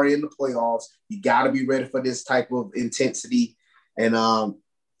 You're already in the playoffs. You got to be ready for this type of intensity. And I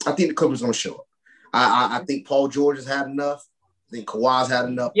think the Clippers are going to show up. I think Paul George has had enough. I think Kawhi's had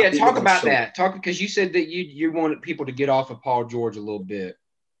enough. Yeah, talk about that. Because you said that you wanted people to get off of Paul George a little bit.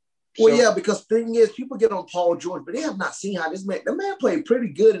 Well, yeah, because the thing is, people get on Paul George, but they have not seen how the man played pretty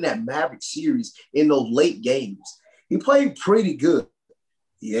good in that Maverick series in those late games. He played pretty good.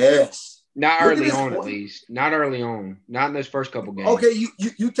 Yes. Not early on, at least. Not early on. Not in those first couple games. Okay, you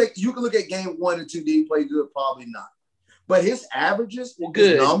can look at game 1 and 2. Did he play good? Probably not. But his averages,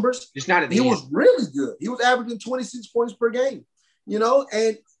 his numbers, just not at he was really good. He was averaging 26 points per game,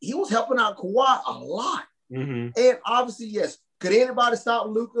 and he was helping out Kawhi a lot. Mm-hmm. And obviously, yes, could anybody stop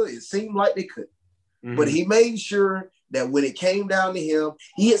Luka? It seemed like they could. Mm-hmm. But he made sure that when it came down to him,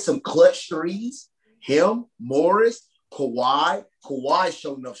 he hit some clutch threes. Him, Morris, Kawhi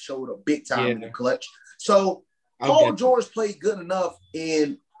showed up big time in the clutch. So Paul George played good enough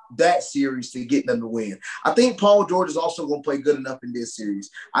in that series to get them to win. I think Paul George is also going to play good enough in this series.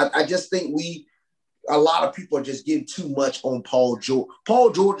 I just think a lot of people are just getting too much on Paul George.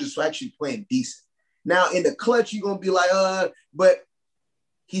 Paul George is actually playing decent. Now in the clutch, you're going to be like, but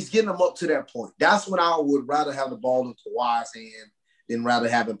he's getting them up to that point. That's when I would rather have the ball in Kawhi's hand than rather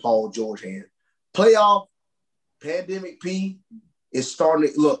having Paul George's hand. Playoff, Pandemic P is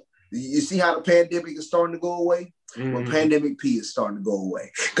starting to look. You see how the pandemic is starting to go away? Mm-hmm. Well, Pandemic P is starting to go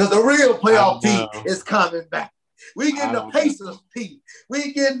away because the real playoff P is coming back. We getting the Pacers P.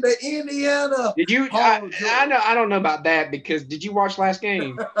 We getting the Indiana. Did you? I don't know about that because did you watch last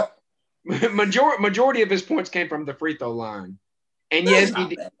game? Majority of his points came from the free throw line, and yes,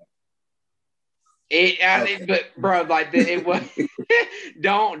 he did. But bro, it was.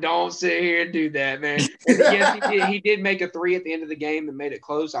 Don't sit here and do that, man. And yes, he did. He did make a 3 at the end of the game and made it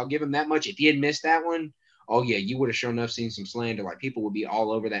close. I'll give him that much. If he had missed that one, oh yeah, you would have sure enough seen some slander. Like people would be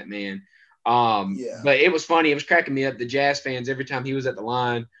all over that man. But it was funny. It was cracking me up. The Jazz fans every time he was at the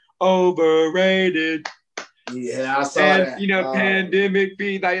line, overrated. Yeah, I saw that. Pandemic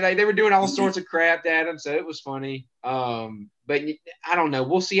P. Like they were doing all sorts of crap at him, so it was funny. But I don't know.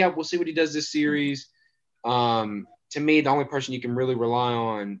 We'll see what he does this series. To me, the only person you can really rely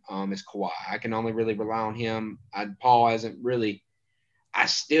on is Kawhi. I can only really rely on him. Paul hasn't really.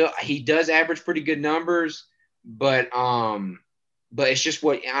 He does average pretty good numbers, but it's just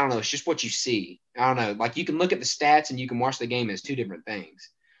what I don't know. It's just what you see. I don't know. Like you can look at the stats and you can watch the game as two different things.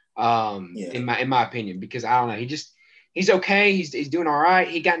 In my opinion, because I don't know. He's okay. He's doing all right.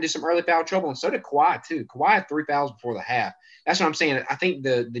 He got into some early foul trouble, and so did Kawhi too. Kawhi had 3 fouls before the half. That's what I'm saying. I think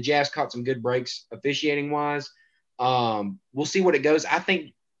the Jazz caught some good breaks officiating wise. We'll see what it goes. I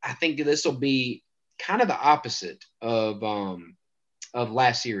think this will be kind of the opposite of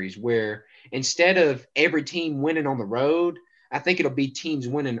last series, where instead of every team winning on the road, I think it'll be teams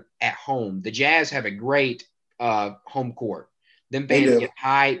winning at home. The Jazz have a great home court. Them fans get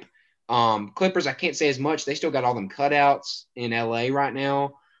hype. Clippers, I can't say as much. They still got all them cutouts in LA right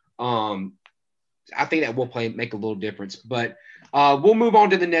now. I think that will make a little difference. But we'll move on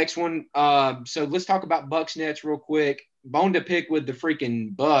to the next one. So let's talk about Bucks Nets real quick. Bone to pick with the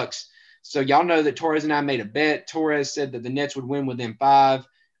freaking Bucks. So y'all know that Torres and I made a bet. Torres said that the Nets would win within 5.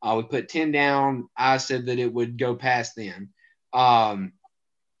 We put 10 down. I said that it would go past then.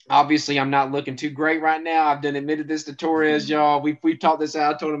 Obviously, I'm not looking too great right now. I've admitted this to Torres, y'all. We've talked this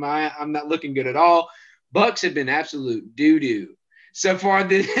out. I told him I'm not looking good at all. Bucks have been absolute doo-doo so far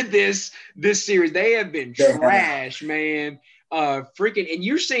this series. They have been trash, man. Freaking, and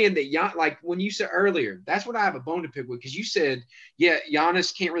you're saying that like when you said earlier, that's what I have a bone to pick with, because you said, yeah,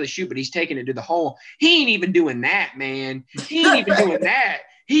 Giannis can't really shoot, but he's taking it to the hole. He ain't even doing that, man. He ain't even doing that.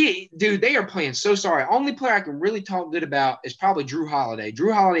 Dude, they are playing so sorry. Only player I can really talk good about is probably Drew Holiday.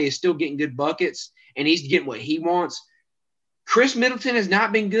 Drew Holiday is still getting good buckets, and he's getting what he wants. Chris Middleton has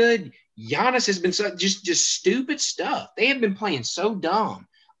not been good. Giannis has been just stupid stuff. They have been playing so dumb.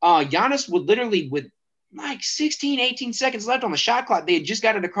 Giannis would literally, with like 16, 18 seconds left on the shot clock, they had just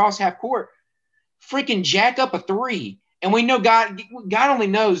got it across half court, freaking jack up a 3. And we know God only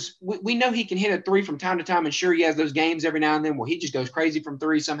knows. We know he can hit a 3 from time to time, and sure, he has those games every now and then where he just goes crazy from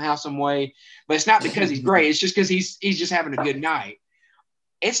 3 somehow, some way. But it's not because he's great. It's just because he's just having a good night.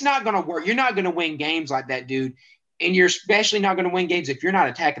 It's not going to work. You're not going to win games like that, dude. And you're especially not going to win games if you're not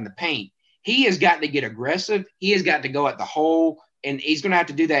attacking the paint. He has got to get aggressive. He has got to go at the hole, and he's going to have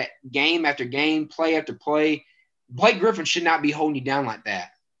to do that game after game, play after play. Blake Griffin should not be holding you down like that.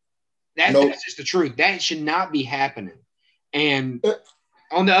 That's just the truth. That should not be happening. And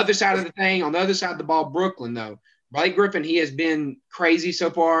on the other side of the thing, on the other side of the ball, Brooklyn, though, Blake Griffin, he has been crazy so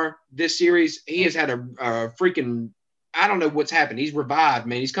far this series. He has had a freaking I don't know what's happened. He's revived,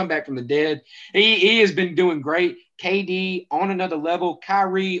 man. He's come back from the dead. He has been doing great. KD on another level.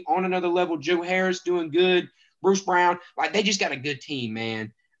 Kyrie on another level. Joe Harris doing good. Bruce Brown. Like, they just got a good team,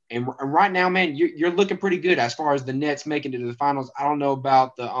 man. And right now, man, you're looking pretty good as far as the Nets making it to the finals. I don't know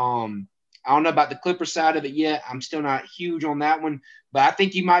about the Clippers side of it yet. I'm still not huge on that one, but I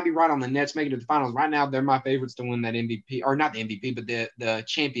think you might be right on the Nets making it to the finals. Right now, they're my favorites to win that MVP, or not the MVP, but the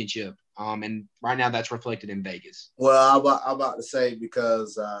championship. And right now, that's reflected in Vegas. Well, I'm about to say,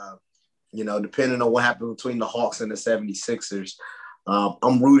 because depending on what happens between the Hawks and the 76ers,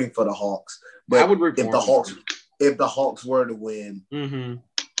 I'm rooting for the Hawks. But I would root for if the Hawks were to win, mm-hmm.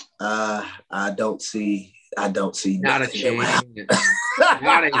 I don't see Not a nothing. chance.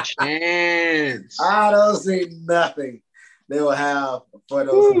 Not a chance. I don't see nothing they will have for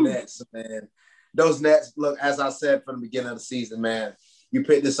those Nets, man. Those Nets, look, as I said from the beginning of the season, man, you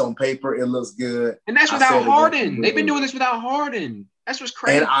put this on paper, it looks good. And that's without Harden. They've been doing this without Harden. That's what's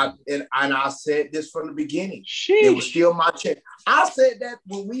crazy. And I said this from the beginning. Sheesh. It was still my check. I said that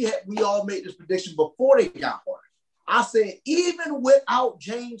when we all made this prediction before they got Harden. I said, even without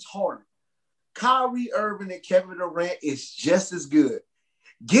James Harden, Kyrie Irving and Kevin Durant is just as good.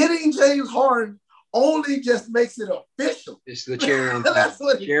 Getting James Harden only just makes it official. It's the cherry on top. That's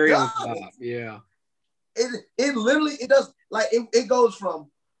what cherry on top. Yeah. It literally, it does, like, it goes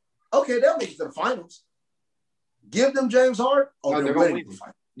from, okay, they'll make it to the finals. Give them James Harden. They're winning the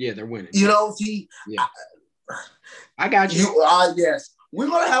finals. Yeah, they're winning. I got you. Yes. We're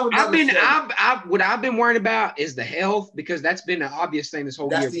gonna have another what I've been worried about is the health, because that's been an obvious thing this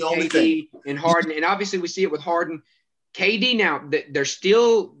whole year. That's the only KD thing. And Harden, and obviously we see it with Harden. KD now, there's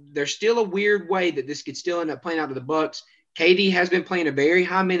still a weird way that this could still end up playing out to the Bucks. KD has been playing a very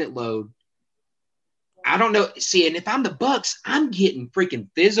high minute load. I don't know. See, and if I'm the Bucks, I'm getting freaking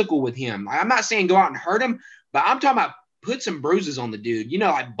physical with him. I'm not saying go out and hurt him, but I'm talking about put some bruises on the dude.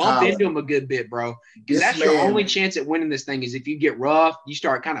 Like bump into him a good bit, bro. Because that's your only chance at winning this thing is if you get rough, you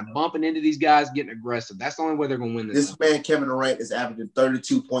start kind of bumping into these guys, getting aggressive. That's the only way they're going to win this. This man, Kevin Durant, is averaging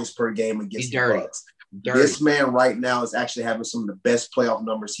 32 points per game against the Bucks. Dirty. This man right now is actually having some of the best playoff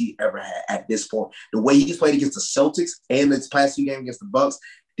numbers he ever had at this point. The way he's played against the Celtics and this past 2 games against the Bucks,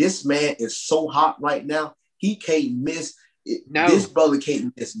 this man is so hot right now. He can't miss. No. This brother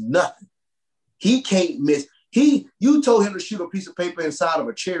can't miss nothing. He can't miss. You told him to shoot a piece of paper inside of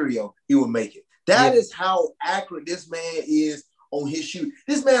a Cheerio, he would make it. That is how accurate this man is on his shoot.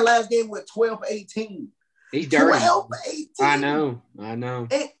 This man last game went 12-18. He's dirty. 12-18. I know.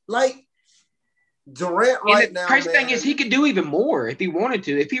 And like Durant right now. The crazy thing is he could do even more if he wanted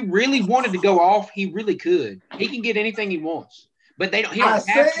to. If he really wanted to go off, he really could. He can get anything he wants. But he don't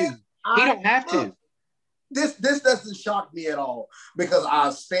have to. He don't have to. This doesn't shock me at all, because I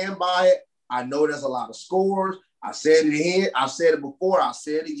stand by it. I know there's a lot of scores. I said it here. I said it before. I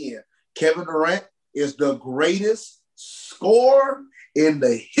said it again. Kevin Durant is the greatest scorer in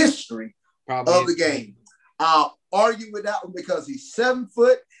the history of the game. I'll argue with that one because he's 7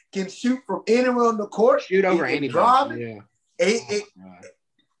 foot, can shoot from anywhere on the court. Shoot over anybody.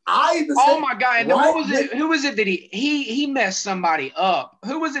 Oh my God! And what was it? Who was it that he messed somebody up?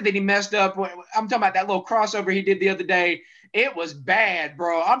 Who was it that he messed up? I'm talking about that little crossover he did the other day. It was bad,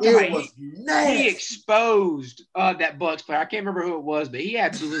 bro. I'm talking about he exposed that Bucks player. I can't remember who it was, but he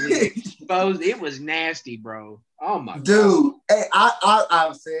absolutely exposed. It was nasty, bro. Oh my God. Dude, hey,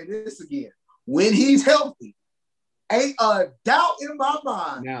 I've said this again. When he's healthy, ain't a doubt in my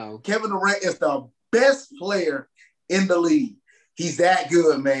mind. No. Kevin Durant is the best player in the league. He's that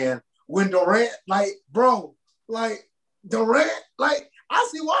good, man. When Durant, Durant, I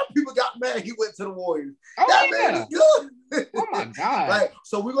see why people got mad he went to the Warriors. Man is good. Oh my God.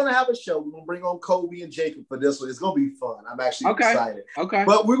 So we're gonna have a show. We're gonna bring on Kobe and Jacob for this one. It's gonna be fun. I'm actually excited. Okay.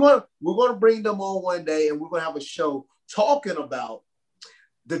 But we're gonna bring them on one day, and we're gonna have a show talking about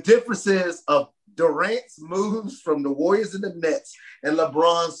the differences of Durant's moves from the Warriors and the Nets, and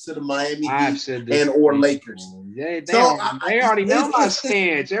LeBron's to the Miami Heat or Lakers. They already know my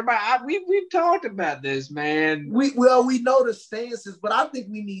stance. Everybody, we've talked about this, man. We know the stances, but I think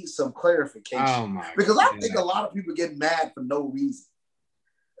we need some clarification. Oh my because God. I think a lot of people get mad for no reason.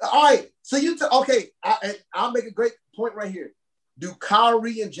 All right, so I'll make a great point right here. Do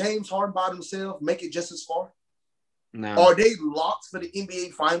Kyrie and James Harden by themselves make it just as far? No. Are they locks for the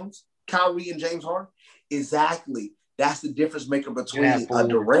NBA Finals? Kyrie and James Harden? Exactly. That's the difference maker between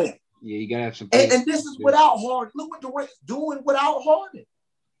Durant. Yeah, you gotta have some. And this is without Harden. Look what Durant's doing without Harden.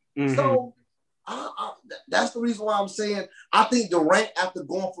 Mm-hmm. So that's the reason why I'm saying I think Durant, after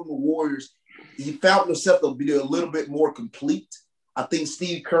going from the Warriors, he found himself to be a little bit more complete I think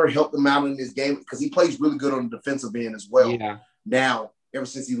Steve Kerr helped him out in this game because he plays really good on the defensive end as well. Yeah. Now, ever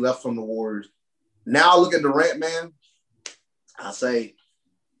since he left from the Warriors. Now I look at Durant, man, I say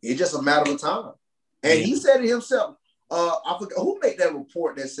it's just a matter of time. And he said it himself. I forgot who made that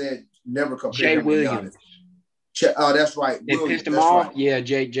report that said never compare Jay him Williams. That's right. They pissed him off. Right. Yeah,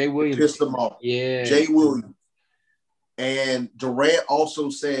 Jay Williams. Pissed him off. Yeah. Jay Williams. And Durant also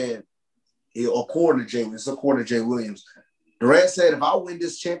said, according to Jay Williams, Durant said, if I win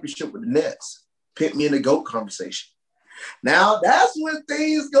this championship with the Nets, put me in the GOAT conversation. Now that's when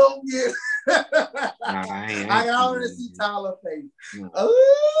things go get. I already see Tyler face. No.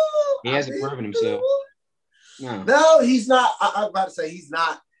 Oh, he hasn't proven himself. No, he's not. I'm about to say he's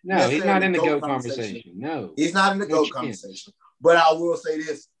not. No, he's not in the GOAT conversation. No, he's not in the GOAT conversation. But I will say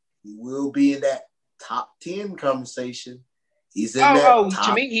this: he will be in that top 10 conversation. He's in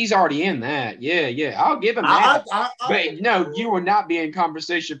to me, he's already in that. Yeah. I'll give him that. But no, you will not be in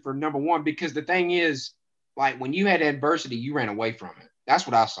conversation for number one because the thing is, like when you had adversity, you ran away from it. That's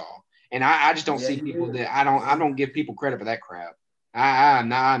what I saw, and I just don't see people that I don't give people credit for that crap. I'm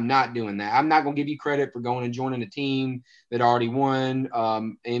not doing that. I'm not gonna give you credit for going and joining a team that already won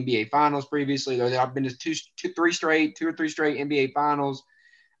NBA Finals previously. I've been to two or three straight NBA Finals.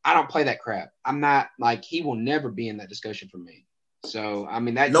 I don't play that crap. I'm not like he will never be in that discussion for me. So I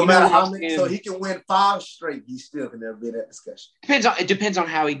mean that no matter how many, so he can win 5 straight, he still can never be in that discussion. It depends on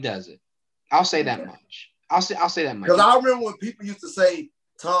how he does it. I'll say that much. I'll say that much. Because I remember when people used to say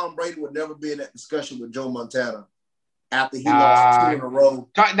Tom Brady would never be in that discussion with Joe Montana after he lost 2 in a row.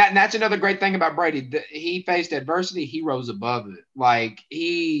 That's another great thing about Brady. He faced adversity. He rose above it. Like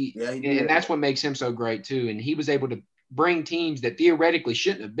he and that's what makes him so great too. And he was able to bring teams that theoretically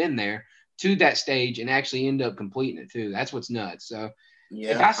shouldn't have been there to that stage and actually end up completing it too. That's what's nuts. So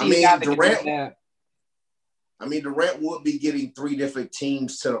if I see a guy that Durant, can do that. I mean, Durant would be getting 3 different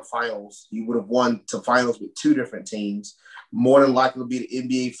teams to the finals. He would have won to finals with 2 different teams. More than likely be the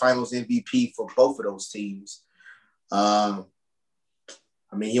NBA Finals MVP for both of those teams. I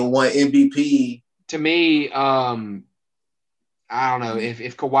mean, he'll won MVP. To me, I don't know.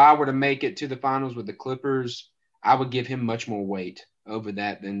 If Kawhi were to make it to the finals with the Clippers, I would give him much more weight over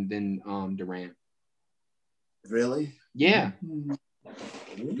that than Durant. Really? Yeah.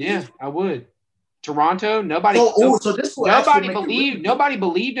 Yeah, I would. Toronto, nobody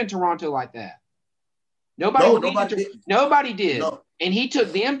believed in Toronto like that. Nobody did. No. And he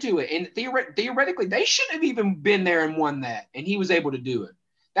took them to it. And theoretically, they shouldn't have even been there and won that. And he was able to do it.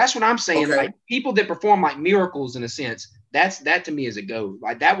 That's what I'm saying. Okay. Like people that perform like miracles in a sense, that to me is a go.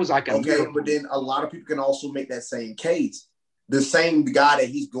 Like that was like a miracle. But then a lot of people can also make that same case. The same guy that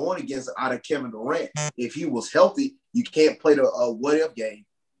he's going against out of Kevin Durant, if he was healthy, you can't play the what if game.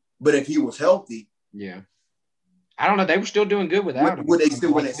 But if he was healty, yeah, I don't know. They were still doing good without him. Would they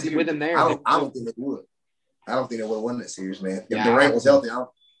still win that series? With him there, I don't think they would. I don't think they would have won that series, man. If Durant was healthy,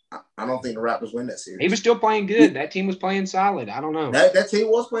 I don't think the Raptors win that series. He was still playing good. That team was playing solid. I don't know. That team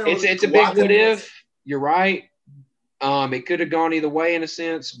was playing. It's a big what if. You're right. It could have gone either way in a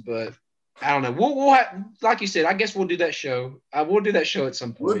sense, but I don't know. We'll have, like you said, I guess we'll do that show. We'll do that show at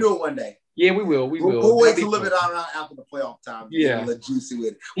some point. We'll do it one day. Yeah, we will. We'll wait to live it out after the playoff time. Yeah. Let juicy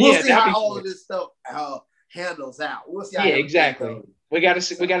with it. We'll see how all of this stuff handles out. We'll see how exactly. We got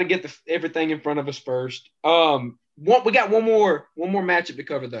to get everything in front of us first. We got one more matchup to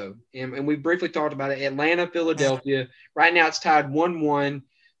cover though, and we briefly talked about it. Atlanta, Philadelphia. Right now it's tied 1-1.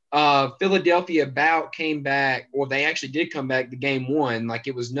 Philadelphia came back, or they actually did come back. The game 1, like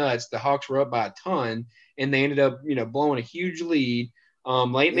it was nuts. The Hawks were up by a ton, and they ended up blowing a huge lead.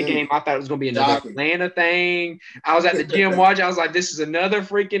 Late in the game, I thought it was going to be another Atlanta thing. I was at the gym watching. I was like, this is another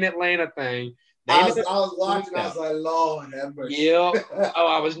freaking Atlanta thing. I was watching. I was like, Lord have mercy. Yeah.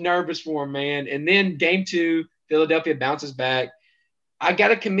 I was nervous for him, man. And then game 2, Philadelphia bounces back. I got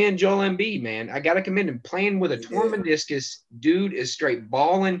to commend Joel Embiid, man. I got to commend him. Playing with a torn meniscus, dude is straight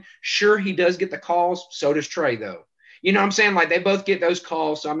balling. Sure, he does get the calls. So does Trey, though. You know what I'm saying? Like, they both get those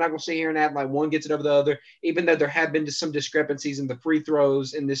calls, so I'm not going to sit here and act like one gets it over the other, even though there have been some discrepancies in the free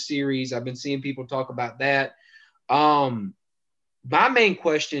throws in this series. I've been seeing people talk about that. My main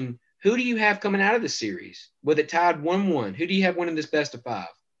question, who do you have coming out of this series? With it tied 1-1, who do you have winning this best of 5?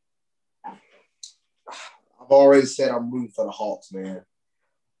 I've already said I'm rooting for the Hawks, man.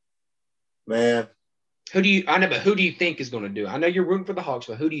 Who do you think is going to do it? I know you're rooting for the Hawks,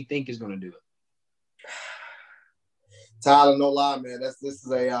 but who do you think is going to do it? Tyler, no lie, man.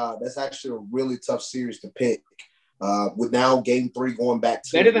 That's actually a really tough series to pick. With now game 3 going back to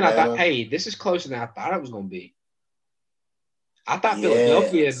better than I thought. Hey, this is closer than I thought it was going to be. I thought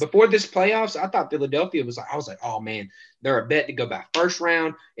Philadelphia before this playoffs. I thought Philadelphia was like, I was like, oh man, they're a bet to go by first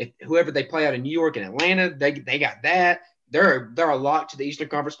round. If whoever they play out in New York and Atlanta, they got that. They're a lock to the Eastern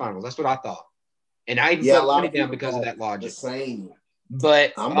Conference Finals. That's what I thought, and I even put money down because of that logic. The same.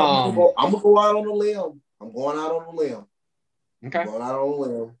 But I'm gonna go out on a limb. I'm going out on a limb. Okay. Going out on a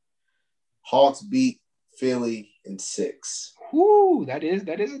limb. Hawks beat Philly in 6. Whoo, that is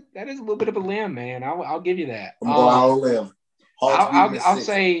a little bit of a limb, man. I'll give you that. I'm going out on a limb.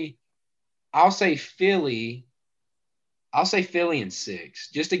 I'll say Philly. I'll say Philly in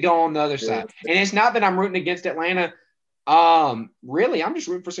 6, just to go on the other side. And it's not that I'm rooting against Atlanta. Really, I'm just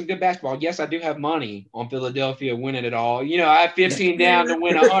rooting for some good basketball. Yes, I do have money on Philadelphia winning it all. You know, I have 15 down to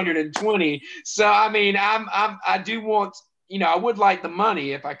win 120. So I mean, I do want, you know, I would like the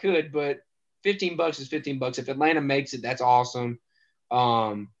money if I could, but $15 is $15. If Atlanta makes it, that's awesome.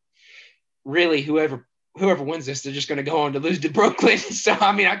 Really, whoever wins this, they're just going to go on to lose to Brooklyn. So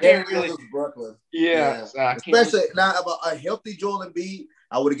I mean, I can't really lose Brooklyn. Yeah. So especially now about a healthy Joel Embiid,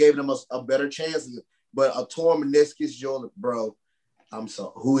 I would have given him a better chance. But a torn meniscus, Joel, bro, I'm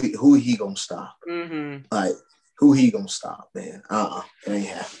sorry. Who he gonna stop? Mm-hmm. Like, who he gonna stop, man? It ain't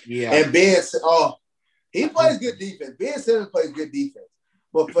happening. Yeah. And he plays good defense. Ben Simmons plays good defense.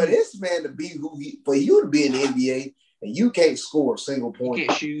 But for this man to be for you to be in the NBA and you can't score a single point, he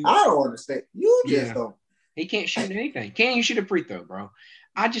can't shoot. I don't understand. You just don't. He can't shoot anything. Can't you shoot a free throw, bro?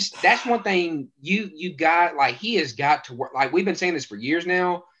 That's one thing you got, like, he has got to work. Like, we've been saying this for years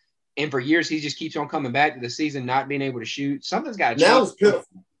now. And for years, he just keeps on coming back to the season, not being able to shoot. Something's got to change. Now it's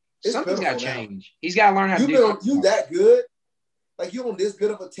pitiful. Something's got to change. He's got to learn how to do it. You that good? Like, you on this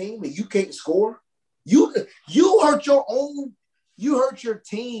good of a team and you can't score? You hurt your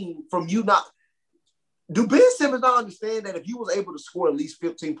team from you not. Do Ben Simmons not understand that if you was able to score at least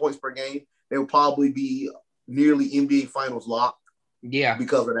 15 points per game, they would probably be nearly NBA Finals locked? Yeah.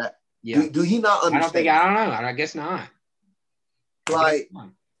 Because of that. Yeah. Do he not understand? I don't know. I guess not. Like,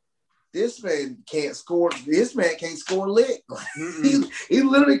 this man can't score. This man can't score lick. He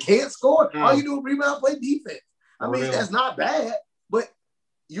literally can't score. No. All you do is rebound, play defense. I mean, that's not bad, but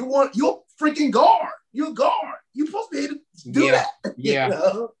you're freaking guard. You're a guard. You're supposed to be able to do that. Yeah. You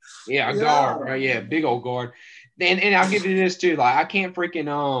know? Yeah, a guard. Oh, yeah, big old guard. And I'll give you this too. Like, I can't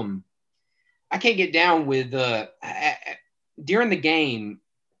freaking I can't get down with during the game.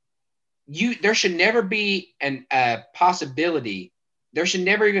 There should never be a possibility. There should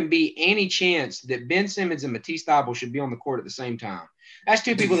never even be any chance that Ben Simmons and Matisse Thybulle should be on the court at the same time. That's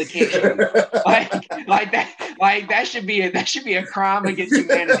two people that can't shoot. like that. Like that should be a crime against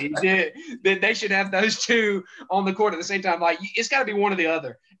humanity. That they should have those two on the court at the same time. Like, it's got to be one or the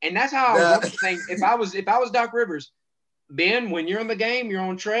other. And that's how I was saying. If I was Doc Rivers, Ben, when you're in the game, you're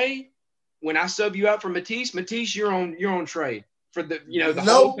on Trey. When I sub you out for Matisse, you're on Trey. For the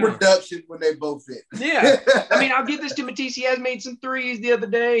no production when they both fit. Yeah, I mean, I'll give this to Matisse. He has made some threes the other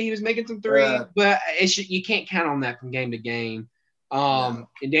day. He was making some threes, but you can't count on that from game to game. And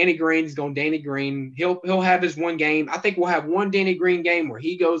Danny Green's going Danny Green. He'll have his one game. I think we'll have one Danny Green game where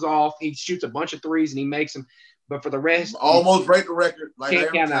he goes off, he shoots a bunch of threes and he makes them. But for the rest, almost break the record. Like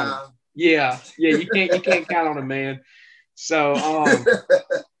can't count on him. Yeah, you can't count on him, man. So,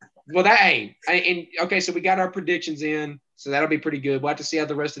 well, okay. So we got our predictions in. So that'll be pretty good. We'll have to see how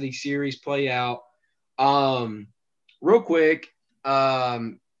the rest of these series play out. Real quick,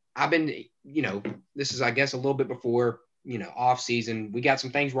 I've been, this is, I guess, a little bit before, off season. We got some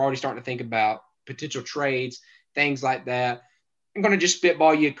things we're already starting to think about, potential trades, things like that. I'm going to just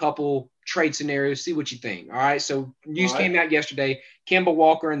spitball you a couple trade scenarios, see what you think. All right. So news came out yesterday. Kemba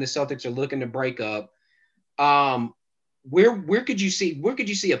Walker and the Celtics are looking to break up. Where could you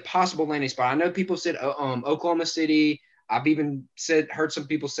see a possible landing spot? I know people said Oklahoma City. I've even heard some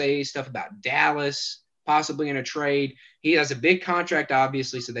people say stuff about Dallas possibly in a trade. He has a big contract,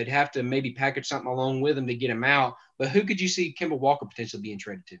 obviously, so they'd have to maybe package something along with him to get him out. But who could you see Kemba Walker potentially being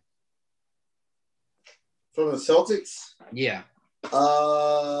traded to? From the Celtics? Yeah.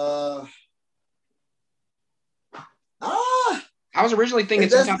 I was originally thinking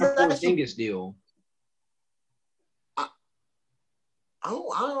some type of Porzingis deal. I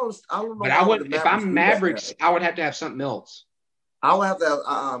don't know. But I would, if I'm Mavericks, I would have to have something else. I would have to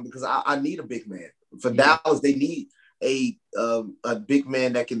have because I need a big man. For Dallas, they need a big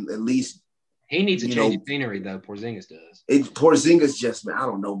man that can at least. He needs a change of scenery, though. Porzingis does. Porzingis just, man, I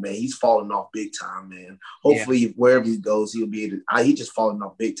don't know, man. He's falling off big time, man. Hopefully, wherever he goes, he'll be able to. He's just falling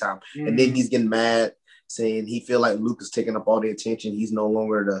off big time, and then he's getting mad, saying he feel like Luka's taking up all the attention. He's no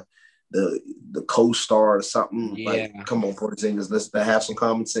longer the co-star or something. Yeah. Like, come on, Porzingis, let's have some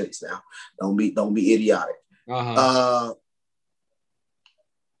common sense now. Don't be idiotic.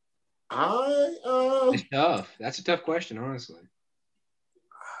 It's tough. That's a tough question, honestly.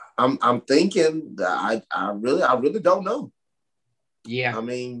 I'm thinking that I really don't know. Yeah. I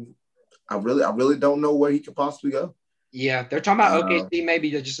mean, I really don't know where he could possibly go. Yeah, they're talking about OKC,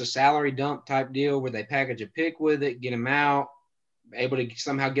 maybe just a salary dump type deal where they package a pick with it, get him out, able to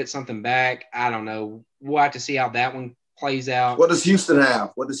somehow get something back. I don't know. We'll have to see how that one plays out. What does Houston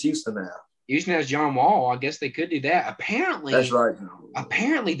have? Houston has John Wall. I guess they could do that. Apparently, that's right.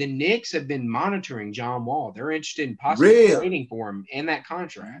 Apparently, the Knicks have been monitoring John Wall. They're interested in possibly trading for him in that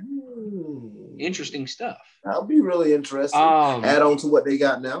contract. Interesting stuff. That'll be really interesting. Add on to what they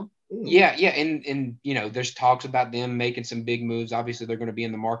got now. Yeah, and there's talks about them making some big moves. Obviously, they're going to be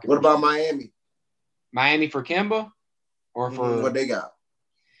in the market. What about Miami? Miami for Kemba, or for what they got?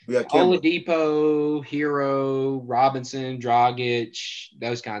 We got Oladipo, Hero, Robinson, Dragic,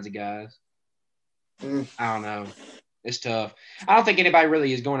 those kinds of guys. I don't know. It's tough. I don't think anybody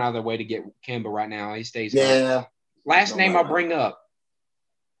really is going out of their way to get Kemba right now. He stays. Yeah. Last name I'll bring up,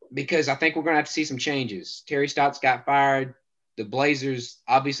 because I think we're going to have to see some changes. Terry Stotts got fired. The Blazers,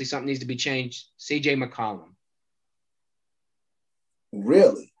 obviously something needs to be changed. CJ McCollum.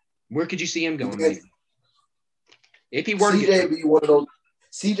 Really? Where could you see him going? Maybe? If he were CJ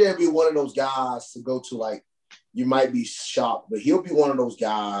be one of those guys to go to, like, you might be shocked, but he'll be one of those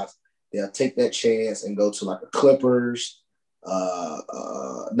guys that'll take that chance and go to like the Clippers.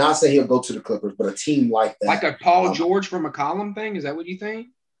 Not saying he'll go to the Clippers, but a team like that. Like a Paul George for McCollum thing? Is that what you think?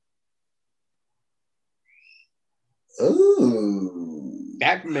 Ooh.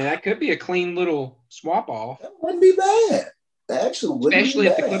 That could be a clean little swap off. That wouldn't be bad. That actually wouldn't Especially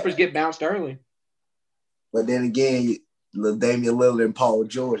be if bad. the Clippers get bounced early. But then again, little Damian Lillard and Paul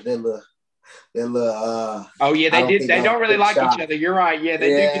George, they look oh yeah, they did. They don't really like each other. You're right. Yeah, they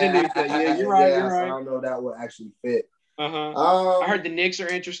do get into each other. Yeah, you're right. You're right. I don't know that would actually fit. I heard the Knicks are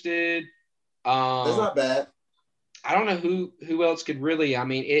interested. That's not bad. I don't know who else could really. I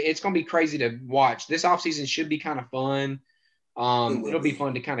mean, it's going to be crazy to watch. This offseason should be kind of fun. It'll be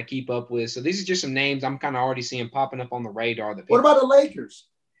fun to kind of keep up with. So these are just some names I'm kind of already seeing popping up on the radar. What about the Lakers?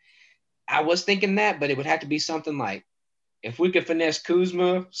 I was thinking that, but it would have to be something like, if we could finesse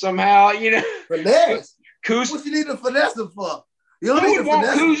Kuzma somehow, Finesse? What you need to finesse him for? Who would want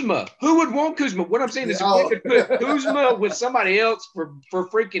Kuzma? Who would want Kuzma? What I'm saying is, if we could put Kuzma with somebody else for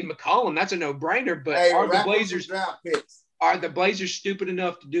freaking McCollum, that's a no-brainer. But are the Blazers stupid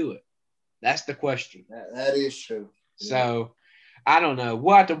enough to do it? That's the question. That is true. So I don't know.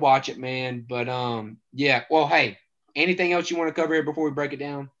 We'll have to watch it, man. But yeah. Well, hey, anything else you want to cover here before we break it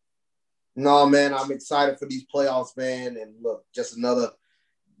down? No, man. I'm excited for these playoffs, man. And look, just another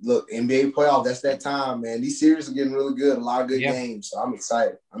NBA playoff. That's that time, man. These series are getting really good. A lot of good games. So I'm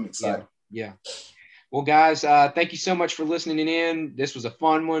excited. Yeah. Well, guys, thank you so much for listening in. This was a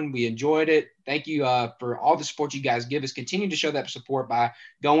fun one. We enjoyed it. Thank you for all the support you guys give us. Continue to show that support by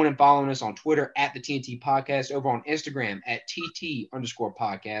going and following us on Twitter at the TNT Podcast, over on Instagram at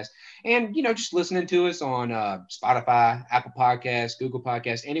TT_podcast. And, just listening to us on Spotify, Apple Podcasts, Google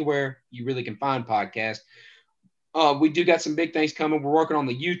Podcasts, anywhere you really can find podcasts. We do got some big things coming. We're working on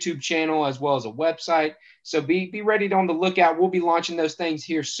the YouTube channel as well as a website. So be ready on the lookout. We'll be launching those things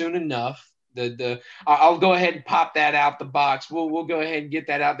here soon enough. I'll go ahead and pop that out the box. We'll go ahead and get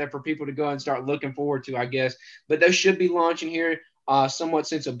that out there for people to go and start looking forward to, I guess. But those should be launching here somewhat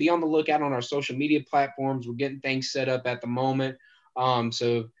soon. So be on the lookout on our social media platforms. We're getting things set up at the moment.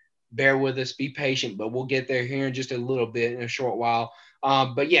 So bear with us, be patient, but we'll get there here in just a little bit, in a short while.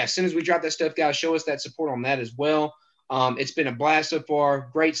 But yeah, as soon as we drop that stuff, guys, show us that support on that as well. It's been a blast so far.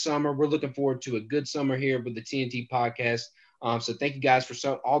 Great summer. We're looking forward to a good summer here with the TNT Podcast. So thank you guys for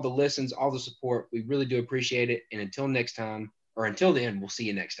all the listens, all the support. We really do appreciate it. And until next time, or until then, we'll see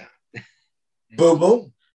you next time. Boom, boom.